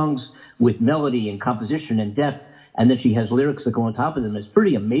creates songs with melody and composition and depth, and then she has lyrics that go on top of them. It's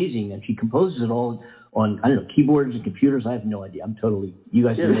pretty amazing, and she composes it all on, I don't know, keyboards and computers. I have no idea. You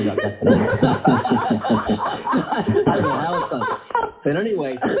guys know about that. I don't know how it's done. But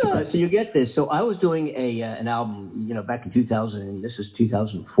anyway, so you get this. So I was doing an album, back in 2000, and this is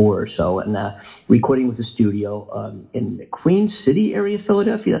 2004 or so, and recording with the studio in the Queen City area,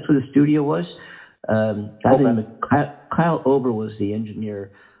 Philadelphia. That's where the studio was. Kyle Ober was the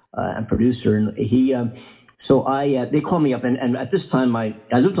engineer and producer, and he. So they called me up, and at this time, I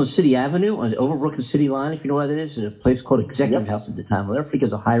lived on City Avenue, on the Overbrook and City Line, if you know what that is. There's a place called Executive House at the time. I'll never forget,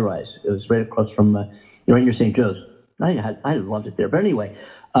 it was a high-rise. It was right across from, right near St. Joe's. I loved it there. But anyway,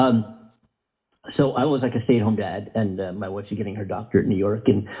 so I was like a stay-at-home dad, and my wife's getting her doctorate in New York,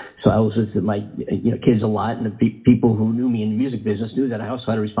 and so I was with my kids a lot, and the people who knew me in the music business knew that I also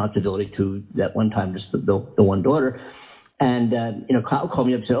had a responsibility to, that one time, just the one daughter. And Kyle called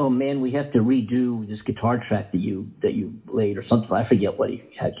me up and said, "Oh man, we have to redo this guitar track that you laid or something. I forget what he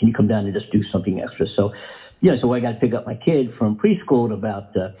had. Can you come down and just do something extra?" So, so I got to pick up my kid from preschool to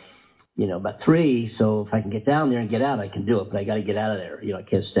about 3. So if I can get down there and get out, I can do it. But I got to get out of there. I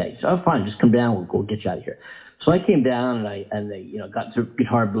can't stay. So fine, just come down. We'll get you out of here. So I came down and they got to the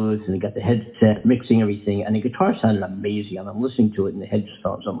guitar booth and they got the headset, mixing everything, and the guitar sounded amazing. And I'm listening to it and the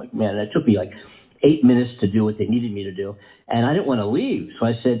headphones. I'm like, man, it took me like 8 minutes to do what they needed me to do, and I didn't want to leave. So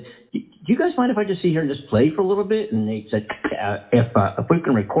I said, "Do you guys mind if I just sit here and just play for a little bit?" And they said, "If we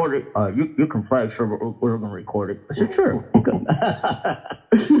can record it, you can fly. Sure, we're going to record it." I said, "Sure."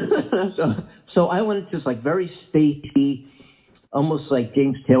 So I went into this like very spacey, almost like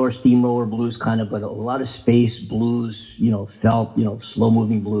James Taylor Steamroller blues kind of, but a lot of space blues, felt, slow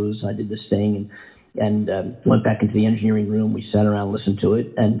moving blues. I did this thing and went back into the engineering room. We sat around, listened to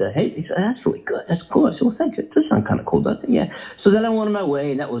it, and hey, he said, "That's really good. That's cool." I said, "Well, thanks. It does sound kind of cool, doesn't it?" Yeah. So then I went on my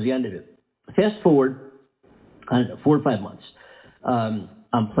way, and that was the end of it. Fast forward, I don't know, 4 or 5 months.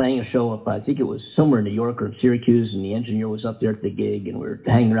 I'm playing a show up, I think it was somewhere in New York or in Syracuse, and the engineer was up there at the gig, and we were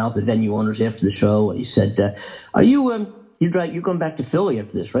hanging around with the venue owners after the show, and he said, "Are you you're going back to Philly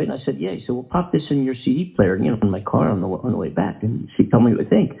after this, right?" And I said, "Yeah." He said, "Well, pop this in your CD player, in my car on the way back, and tell me what you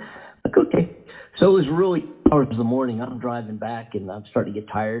think." I'm like, okay. So it was really hours of the morning. I'm driving back, and I'm starting to get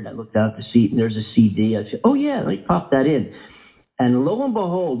tired. I looked out the seat, and there's a CD. I said, "Oh, yeah, let me pop that in." And lo and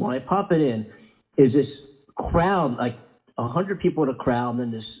behold, when I pop it in, is this crowd, like 100 people in a crowd, and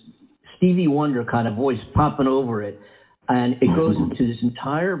then this Stevie Wonder kind of voice popping over it. And it goes into this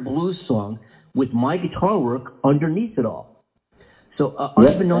entire blues song with my guitar work underneath it all. So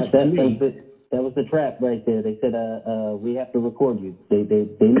unbeknownst to me, that was the trap right there. They said, we have to record you. They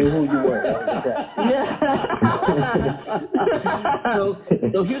knew who you were. That was the trap.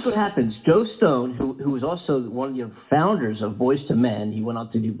 Yeah. So here's what happens. Joe Stone, who was also one of the founders of Boyz II Men, he went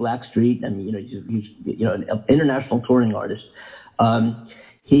on to do Blackstreet, and he's an international touring artist.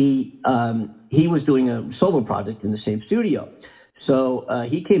 He was doing a solo project in the same studio. So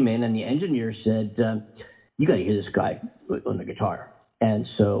he came in, and the engineer said, "You got to hear this guy on the guitar." And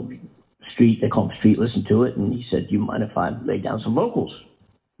so they call him Street, listened to it, and he said, "Do you mind if I lay down some vocals?"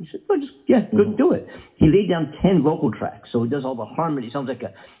 He said, "Well, go do it." He laid down 10 vocal tracks, so he does all the harmony. It sounds like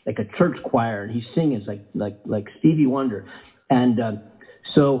a church choir, and he's singing like Stevie Wonder. And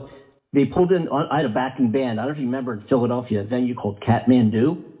so they pulled in. I had a backing band. I don't know if you remember in Philadelphia, a venue called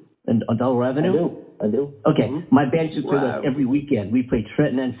Kathmandu on Delaware Avenue. I do. Okay, my band used to play there every weekend. We played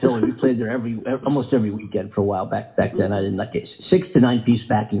Trenton and Philly. We played there almost every weekend for a while back then. I didn't like it. 6 to 9 piece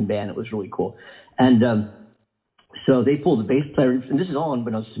backing band. It was really cool. And so they pulled the bass player, and this is all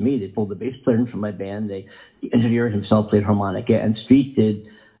unbeknownst to me. They pulled the bass player in from my band. The engineer himself played harmonica, and Street did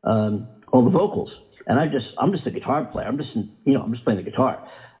all the vocals. And I'm just a guitar player. I'm just playing the guitar.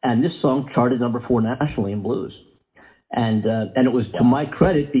 And this song charted number 4 nationally in blues. And it was to my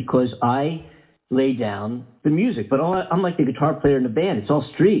credit because I lay down the music, but I'm like the guitar player in the band. It's all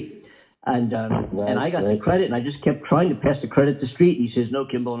Street, and I got the credit, and I just kept trying to pass the credit to Street. He says, "No,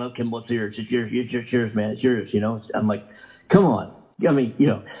 Kimball, it's yours. It's yours, man. It's yours." I'm like, "Come on." I mean,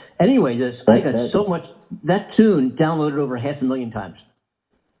 Anyway, I got so much. That tune downloaded over 500,000 times.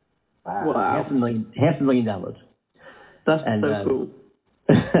 Wow. 500,000 downloads. That's so cool.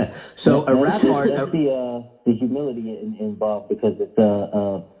 So a rap artist. That's the humility involved, because it's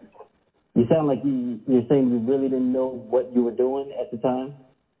you sound like you're saying you really didn't know what you were doing at the time.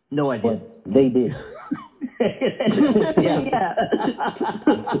 No idea. But they did. Yeah.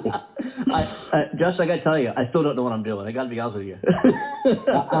 Just I got to tell you, I still don't know what I'm doing. I got to be honest with you.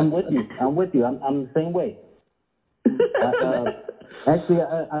 I'm with you. I'm the same way. Actually,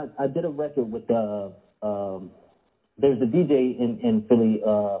 I did a record with there's a DJ in Philly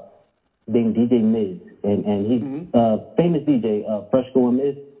named DJ Miz, and he's famous DJ, Fresh Going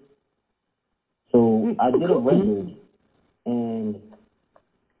Miz. So I did a record, and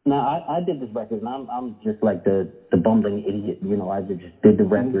now I did this record, and I'm just like the bumbling idiot, I just did the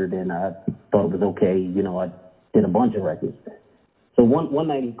record, and I thought it was okay, I did a bunch of records. So one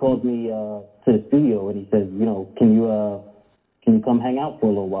night he calls me to the studio, and he says, can you come hang out for a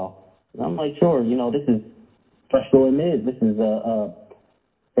little while? And I'm like, sure, this is Fresh Going Miz, this is a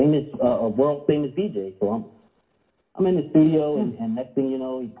world famous DJ, so I'm in the studio, and next thing you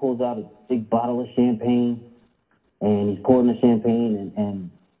know, he pulls out a big bottle of champagne, and he's pouring the champagne,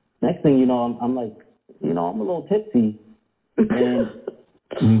 and next thing you know, I'm like, I'm a little tipsy, and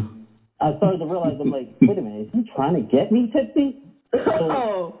I started to realize, I'm like, wait a minute, is he trying to get me tipsy?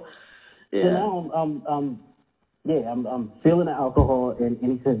 So now I'm feeling the alcohol, and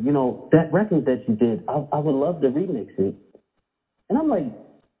he says, that record that you did, I would love to remix it, and I'm like,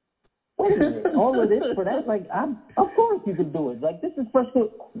 wait a minute, all of this for that? Like, of course you could do it. Like, this is Fresh.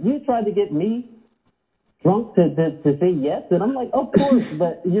 You tried to get me drunk to say yes, and I'm like, of course,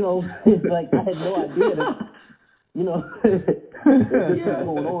 but, it's like I had no idea that, this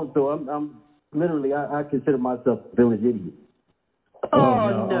going on. So I'm literally, I consider myself a village idiot.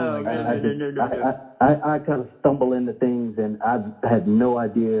 No. I kind of stumble into things, and I had no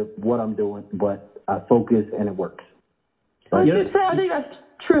idea what I'm doing, but I focus, and it works. I think that's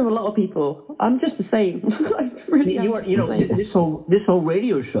true of a lot of people. I'm just the same. This whole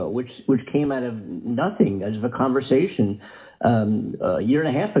radio show, which came out of nothing as a conversation a year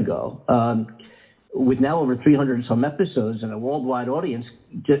and a half ago, with now over 300 and some episodes and a worldwide audience,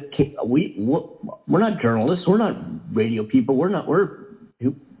 we're not journalists, we're not radio people, we're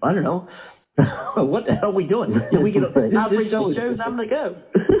I don't know. What the hell are we doing? We get average shows having a go.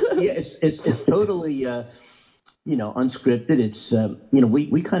 Yeah, it's totally unscripted. It's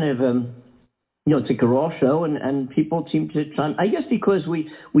we kind of it's like a raw show, and people seem to chime. I guess because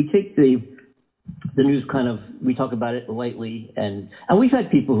we take the news kind of, we talk about it lightly, and we've had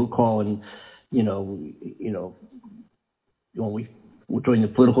people who call and when we during the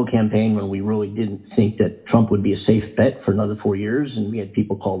political campaign, when we really didn't think that Trump would be a safe bet for another 4 years, and we had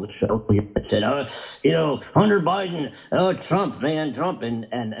people call the show that said, Hunter Biden, Trump, and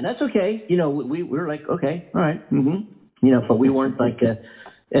that's okay. We were like, okay, all right, but we weren't like,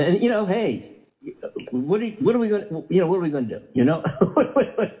 hey, what are we going to do?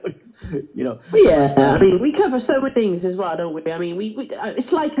 Yeah, I mean, we cover so many things as well, don't we? I mean, we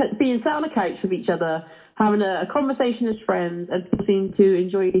it's like being sat on a couch with each other, having a conversation as friends, and people seem to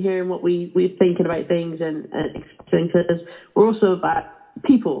enjoy hearing what we're thinking about things and expressing, because we're also about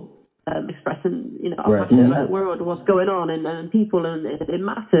people expressing, our passion about the world, what's going on, and people, and it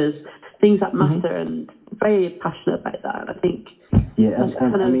matters, things that matter, and very passionate about that. I think. Yeah,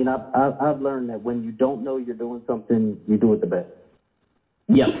 I mean, I've learned that when you don't know you're doing something, you do it the best.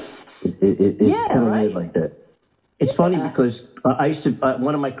 Yeah. It's kind of weird like that. It's funny because I used to,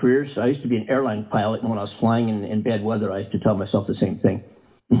 one of my careers, I used to be an airline pilot, and when I was flying in bad weather, I used to tell myself the same thing.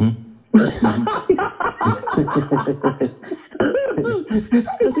 That's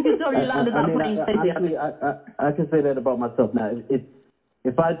a good job you landed that plane safely. Honestly, I can say that about myself now.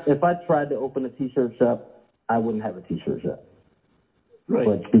 If I tried to open a T-shirt shop, I wouldn't have a T-shirt shop. Right.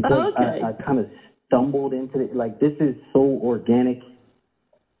 But because I kind of stumbled into it, like, this is so organic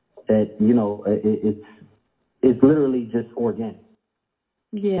that, it's literally just organic.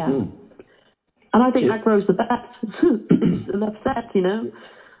 Yeah. And I think that grows the best. It's enough said,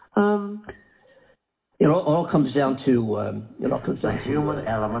 It all comes down to the human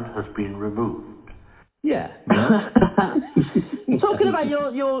element has been removed. Yeah. Talking about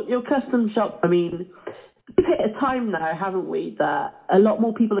your custom shop, I mean, we've hit a time now, haven't we, that a lot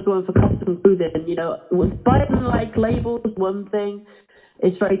more people are going for custom clothing. Buying like labels, one thing,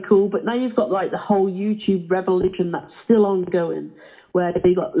 it's very cool, but now you've got like the whole YouTube revolution that's still ongoing, where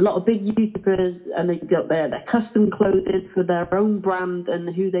they've got a lot of big YouTubers and they've got their custom clothing for their own brand and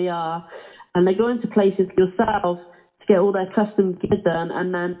who they are, and they go into places like yourself to get all their custom gear done,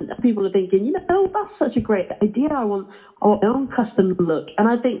 and then people are thinking, that's such a great idea, I want my own custom look. And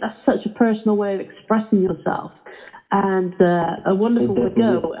I think that's such a personal way of expressing yourself, and a wonderful way to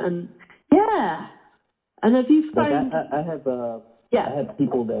go. And and if you find, I have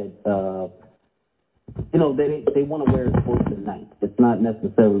people that they want to wear clothes at night. It's not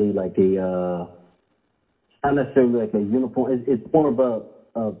necessarily like a uniform. It's more of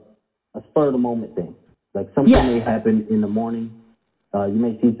a spur of the moment thing. Like, something may happen in the morning. You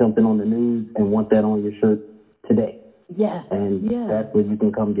may see something on the news and want that on your shirt today. Yeah. And that's what you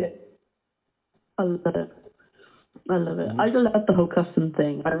can come get. I love it. I love the whole custom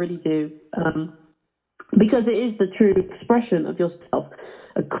thing. I really do. Because it is the true expression of yourself.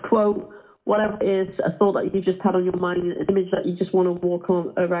 A quote, whatever it is, a thought that you just had on your mind, an image that you just want to walk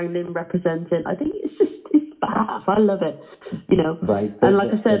around in representing. I think it's badass. I love it. Right. And like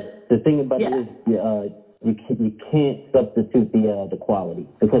I said, the thing about it is, you can't substitute the quality,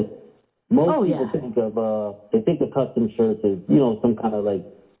 because most people think of custom shirts as some kind of like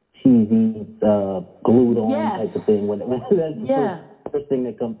cheesy glued on type of thing. When that's the first thing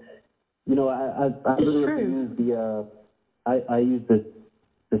that comes. I literally use I use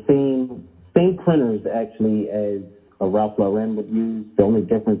the same printers actually as a Ralph Lauren would use. The only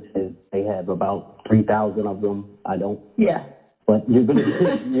difference is they have about 3,000 of them. I don't. Yeah. But you're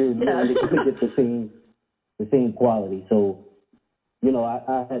literally gonna get the same quality. So,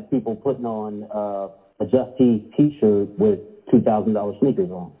 I had people putting on a Just Tee T-shirt with $2,000 sneakers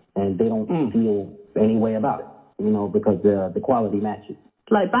on, and they don't feel any way about it, because the quality matches.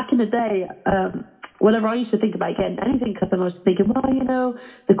 Like back in the day, whenever I used to think about getting anything custom, I was thinking, well,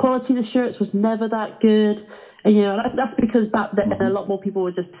 the quality of the shirts was never that good. And, that's because back then a lot more people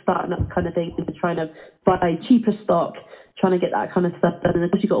were just starting up kind of thing and trying to buy cheaper stock, trying to get that kind of stuff done. And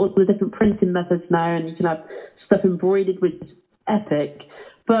of course, you've got all the different printing methods now, and you can have stuff embroidered, which is epic.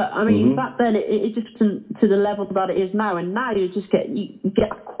 But, I mean, back then it just wasn't to the level that it is now. And now you get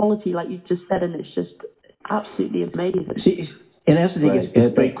quality, like you just said, and it's just absolutely amazing. See, and that's the thing,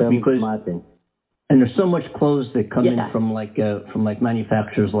 it's great because, and there's so much clothes that come in from like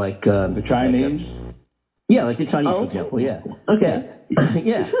manufacturers like the Chinese. Like the Chinese, for example. Yeah. Okay.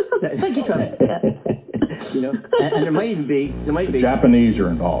 Yeah. Thank you, Travis. And there might be the Japanese are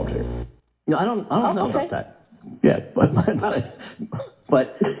involved here. No, I don't know about that. Yeah,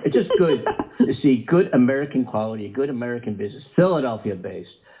 but it's just good to see good American quality, good American business, Philadelphia based.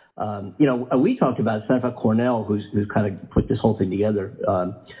 We talked about Senator Cornell, who's kind of put this whole thing together.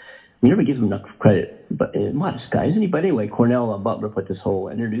 We never give him enough credit, but modest guy, isn't he? But anyway, Cornell Butler put this whole,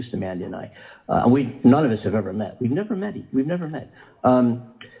 introduced Amanda and I. None of us have ever met. We've never met.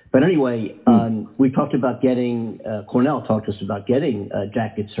 But anyway, we talked about getting, Cornell talked to us about getting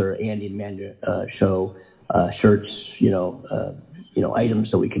jackets or Andy and Amanda show shirts, items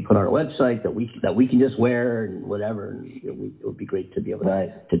that we can put on our website that we can just wear and whatever. And it would be great to be able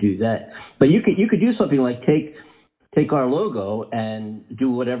to do that. But you could do something like take take our logo and do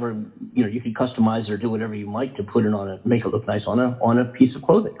whatever, you can customize or do whatever you like to put it on make it look nice on a piece of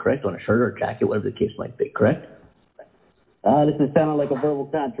clothing, correct? On a shirt or a jacket, whatever the case might be, correct? This is sounding like a verbal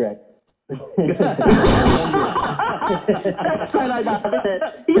contract. That's so like that, isn't it?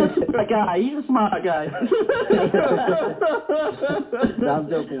 He's a smart guy. He's a smart guy. No, I'm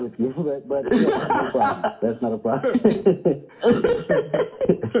joking with you, but yeah, that's not a problem.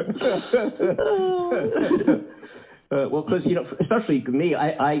 Well, because especially me,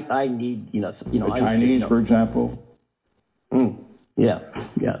 I need The Chinese, for example. Yeah.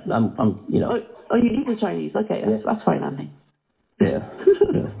 I'm Oh, you need the Chinese? Okay, that's fine, Andy. Yeah.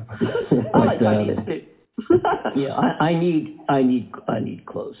 I like Chinese too. Yeah, I need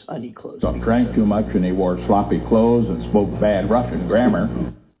clothes. I need clothes. Some drank too much and he wore sloppy clothes and spoke bad Russian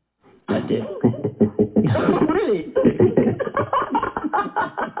grammar. I did. Really?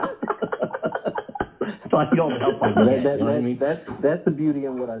 So I don't help my dad, you know what I mean? That's the beauty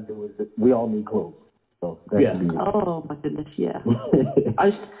in what I do is that we all need clothes. So that's the beauty. Oh my goodness, yeah.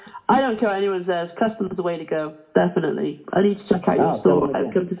 I don't care what anyone says. Custom's the way to go. Definitely. I need to check out your store.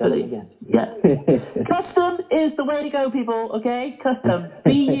 Come to Philly. Yeah. Custom is the way to go, people. Okay. Custom.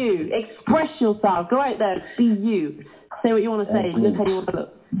 Be you. Express yourself. Go out there. Be you. Say what you want to say. Look how you want to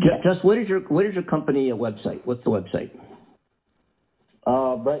look. Just what is your company website? What's the website?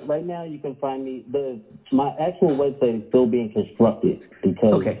 Right now you can find me. My actual website is still being constructed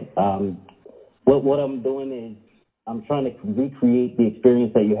because what I'm doing is I'm trying to recreate the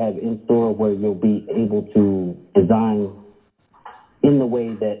experience that you have in store, where you'll be able to design in the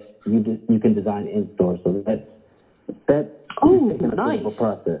way that you can design in store. So that's nice. A bit of a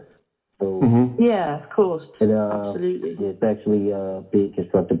process. So yeah, of course, absolutely. Yeah, it's actually being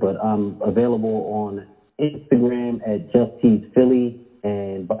constructed, but I'm available on Instagram at JustTeesPhilly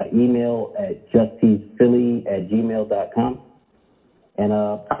and by email at justteesphilly@gmail.com. And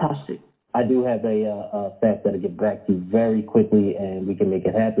fantastic. I do have a staff that'll get back to you very quickly, and we can make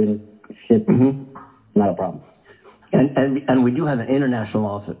it happen. Ship, not a problem. And we do have an international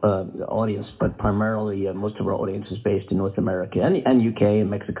audience, but primarily most of our audience is based in North America and UK and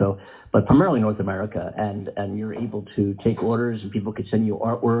Mexico, but primarily North America. And you're able to take orders, and people can send you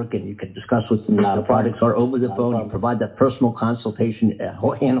artwork, and you can discuss what the products are over the phone. You provide that personal consultation,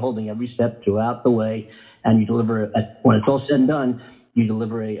 hand-holding every step throughout the way, and you deliver when it's all said and done. You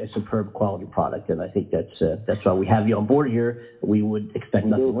deliver a superb quality product, and I think that's why we have you on board here. We would expect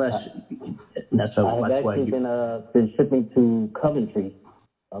nothing less. And that's why I've actually been shipping to Coventry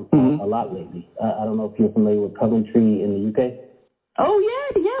a lot lately. I don't know if you're familiar with Coventry in the UK. Oh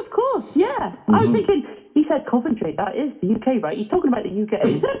yeah, of course, yeah. I was thinking he said Coventry. That is the UK, right? He's talking about the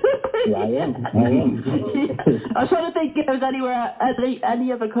UK. Yeah, I am. I was trying to think if there's any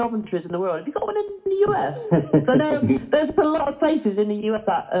other Coventrys in the world. Have you got one in the US? So there's a lot of places in the US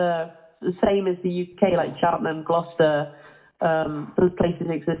that the same as the UK, like Cheltenham, Gloucester. Those places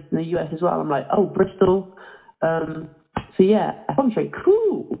exist in the US as well. I'm like, Bristol. So yeah, Coventry.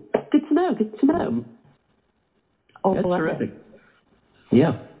 Cool. Good to know. That's terrific.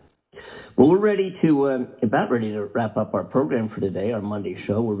 Yeah. Well, we're about ready to wrap up our program for today, our Monday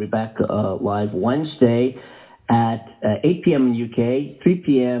show. We'll be back live Wednesday at 8 p.m. in UK, 3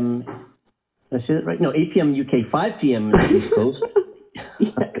 p.m. Did I say that right? No, 8 p.m. in UK, 5 p.m. in the East Coast.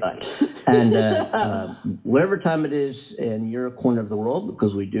 God. And whatever time it is in your corner of the world,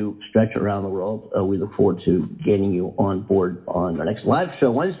 because we do stretch around the world, we look forward to getting you on board on our next live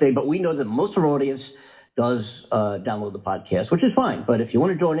show Wednesday. But we know that most of our audience does download the podcast, which is fine. But if you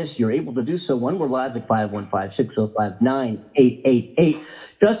want to join us, you're able to do so when we're live at 515-605-9888.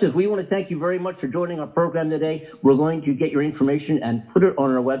 Justice, we want to thank you very much for joining our program today. We're going to get your information and put it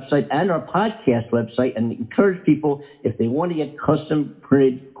on our website and our podcast website, and encourage people, if they want to get custom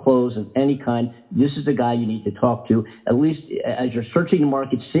printed clothes of any kind, this is the guy you need to talk to. At least as you're searching the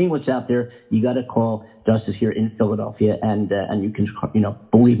market, seeing what's out there, you got to call Justice here in Philadelphia, and you can,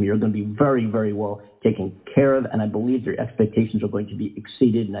 believe me, you're going to be very, very well taken care of, and I believe your expectations are going to be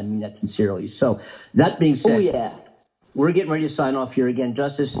exceeded, and I mean that sincerely. So that being said, we're getting ready to sign off here again.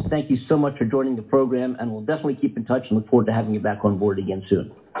 Justice, thank you so much for joining the program, and we'll definitely keep in touch and look forward to having you back on board again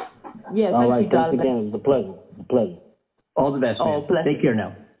soon. Yeah, all right, thanks again. It was a pleasure. All the best, man. Take care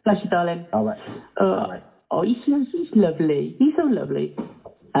now. Pleasure, darling. All right. All right. Oh, he's lovely. He's so lovely.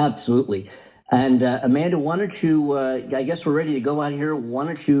 Absolutely. And Amanda, why don't you, I guess we're ready to go out here. Why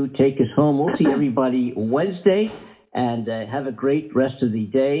don't you take us home? We'll see everybody Wednesday, and have a great rest of the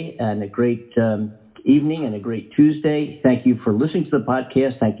day and a great evening and a great Tuesday. Thank you for listening to the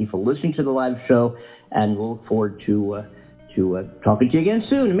podcast. Thank you for listening to the live show, and we'll look forward to talking to you again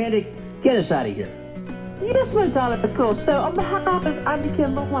soon. Amanda, get us out of here. Yes, my darling, of course. So on behalf of Andy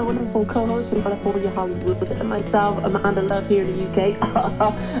Kimball, my wonderful co-host from California, Hollywood, and myself, Amanda Love here in the UK,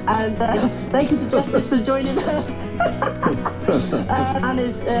 and thank you to Justice for joining us. And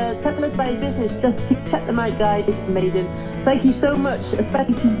his Tell Us About His Business. Just check them out, guys. It's amazing. Thank you so much,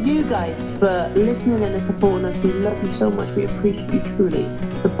 especially to you guys for listening and supporting us. We love you so much. We appreciate you truly.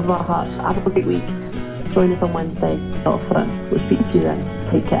 From the bottom of our hearts. Have a great week. Join us on Wednesday. A lot of fun. We'll speak to you then.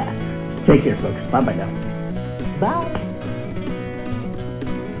 Take care. Take care, folks. Bye-bye now. Bye.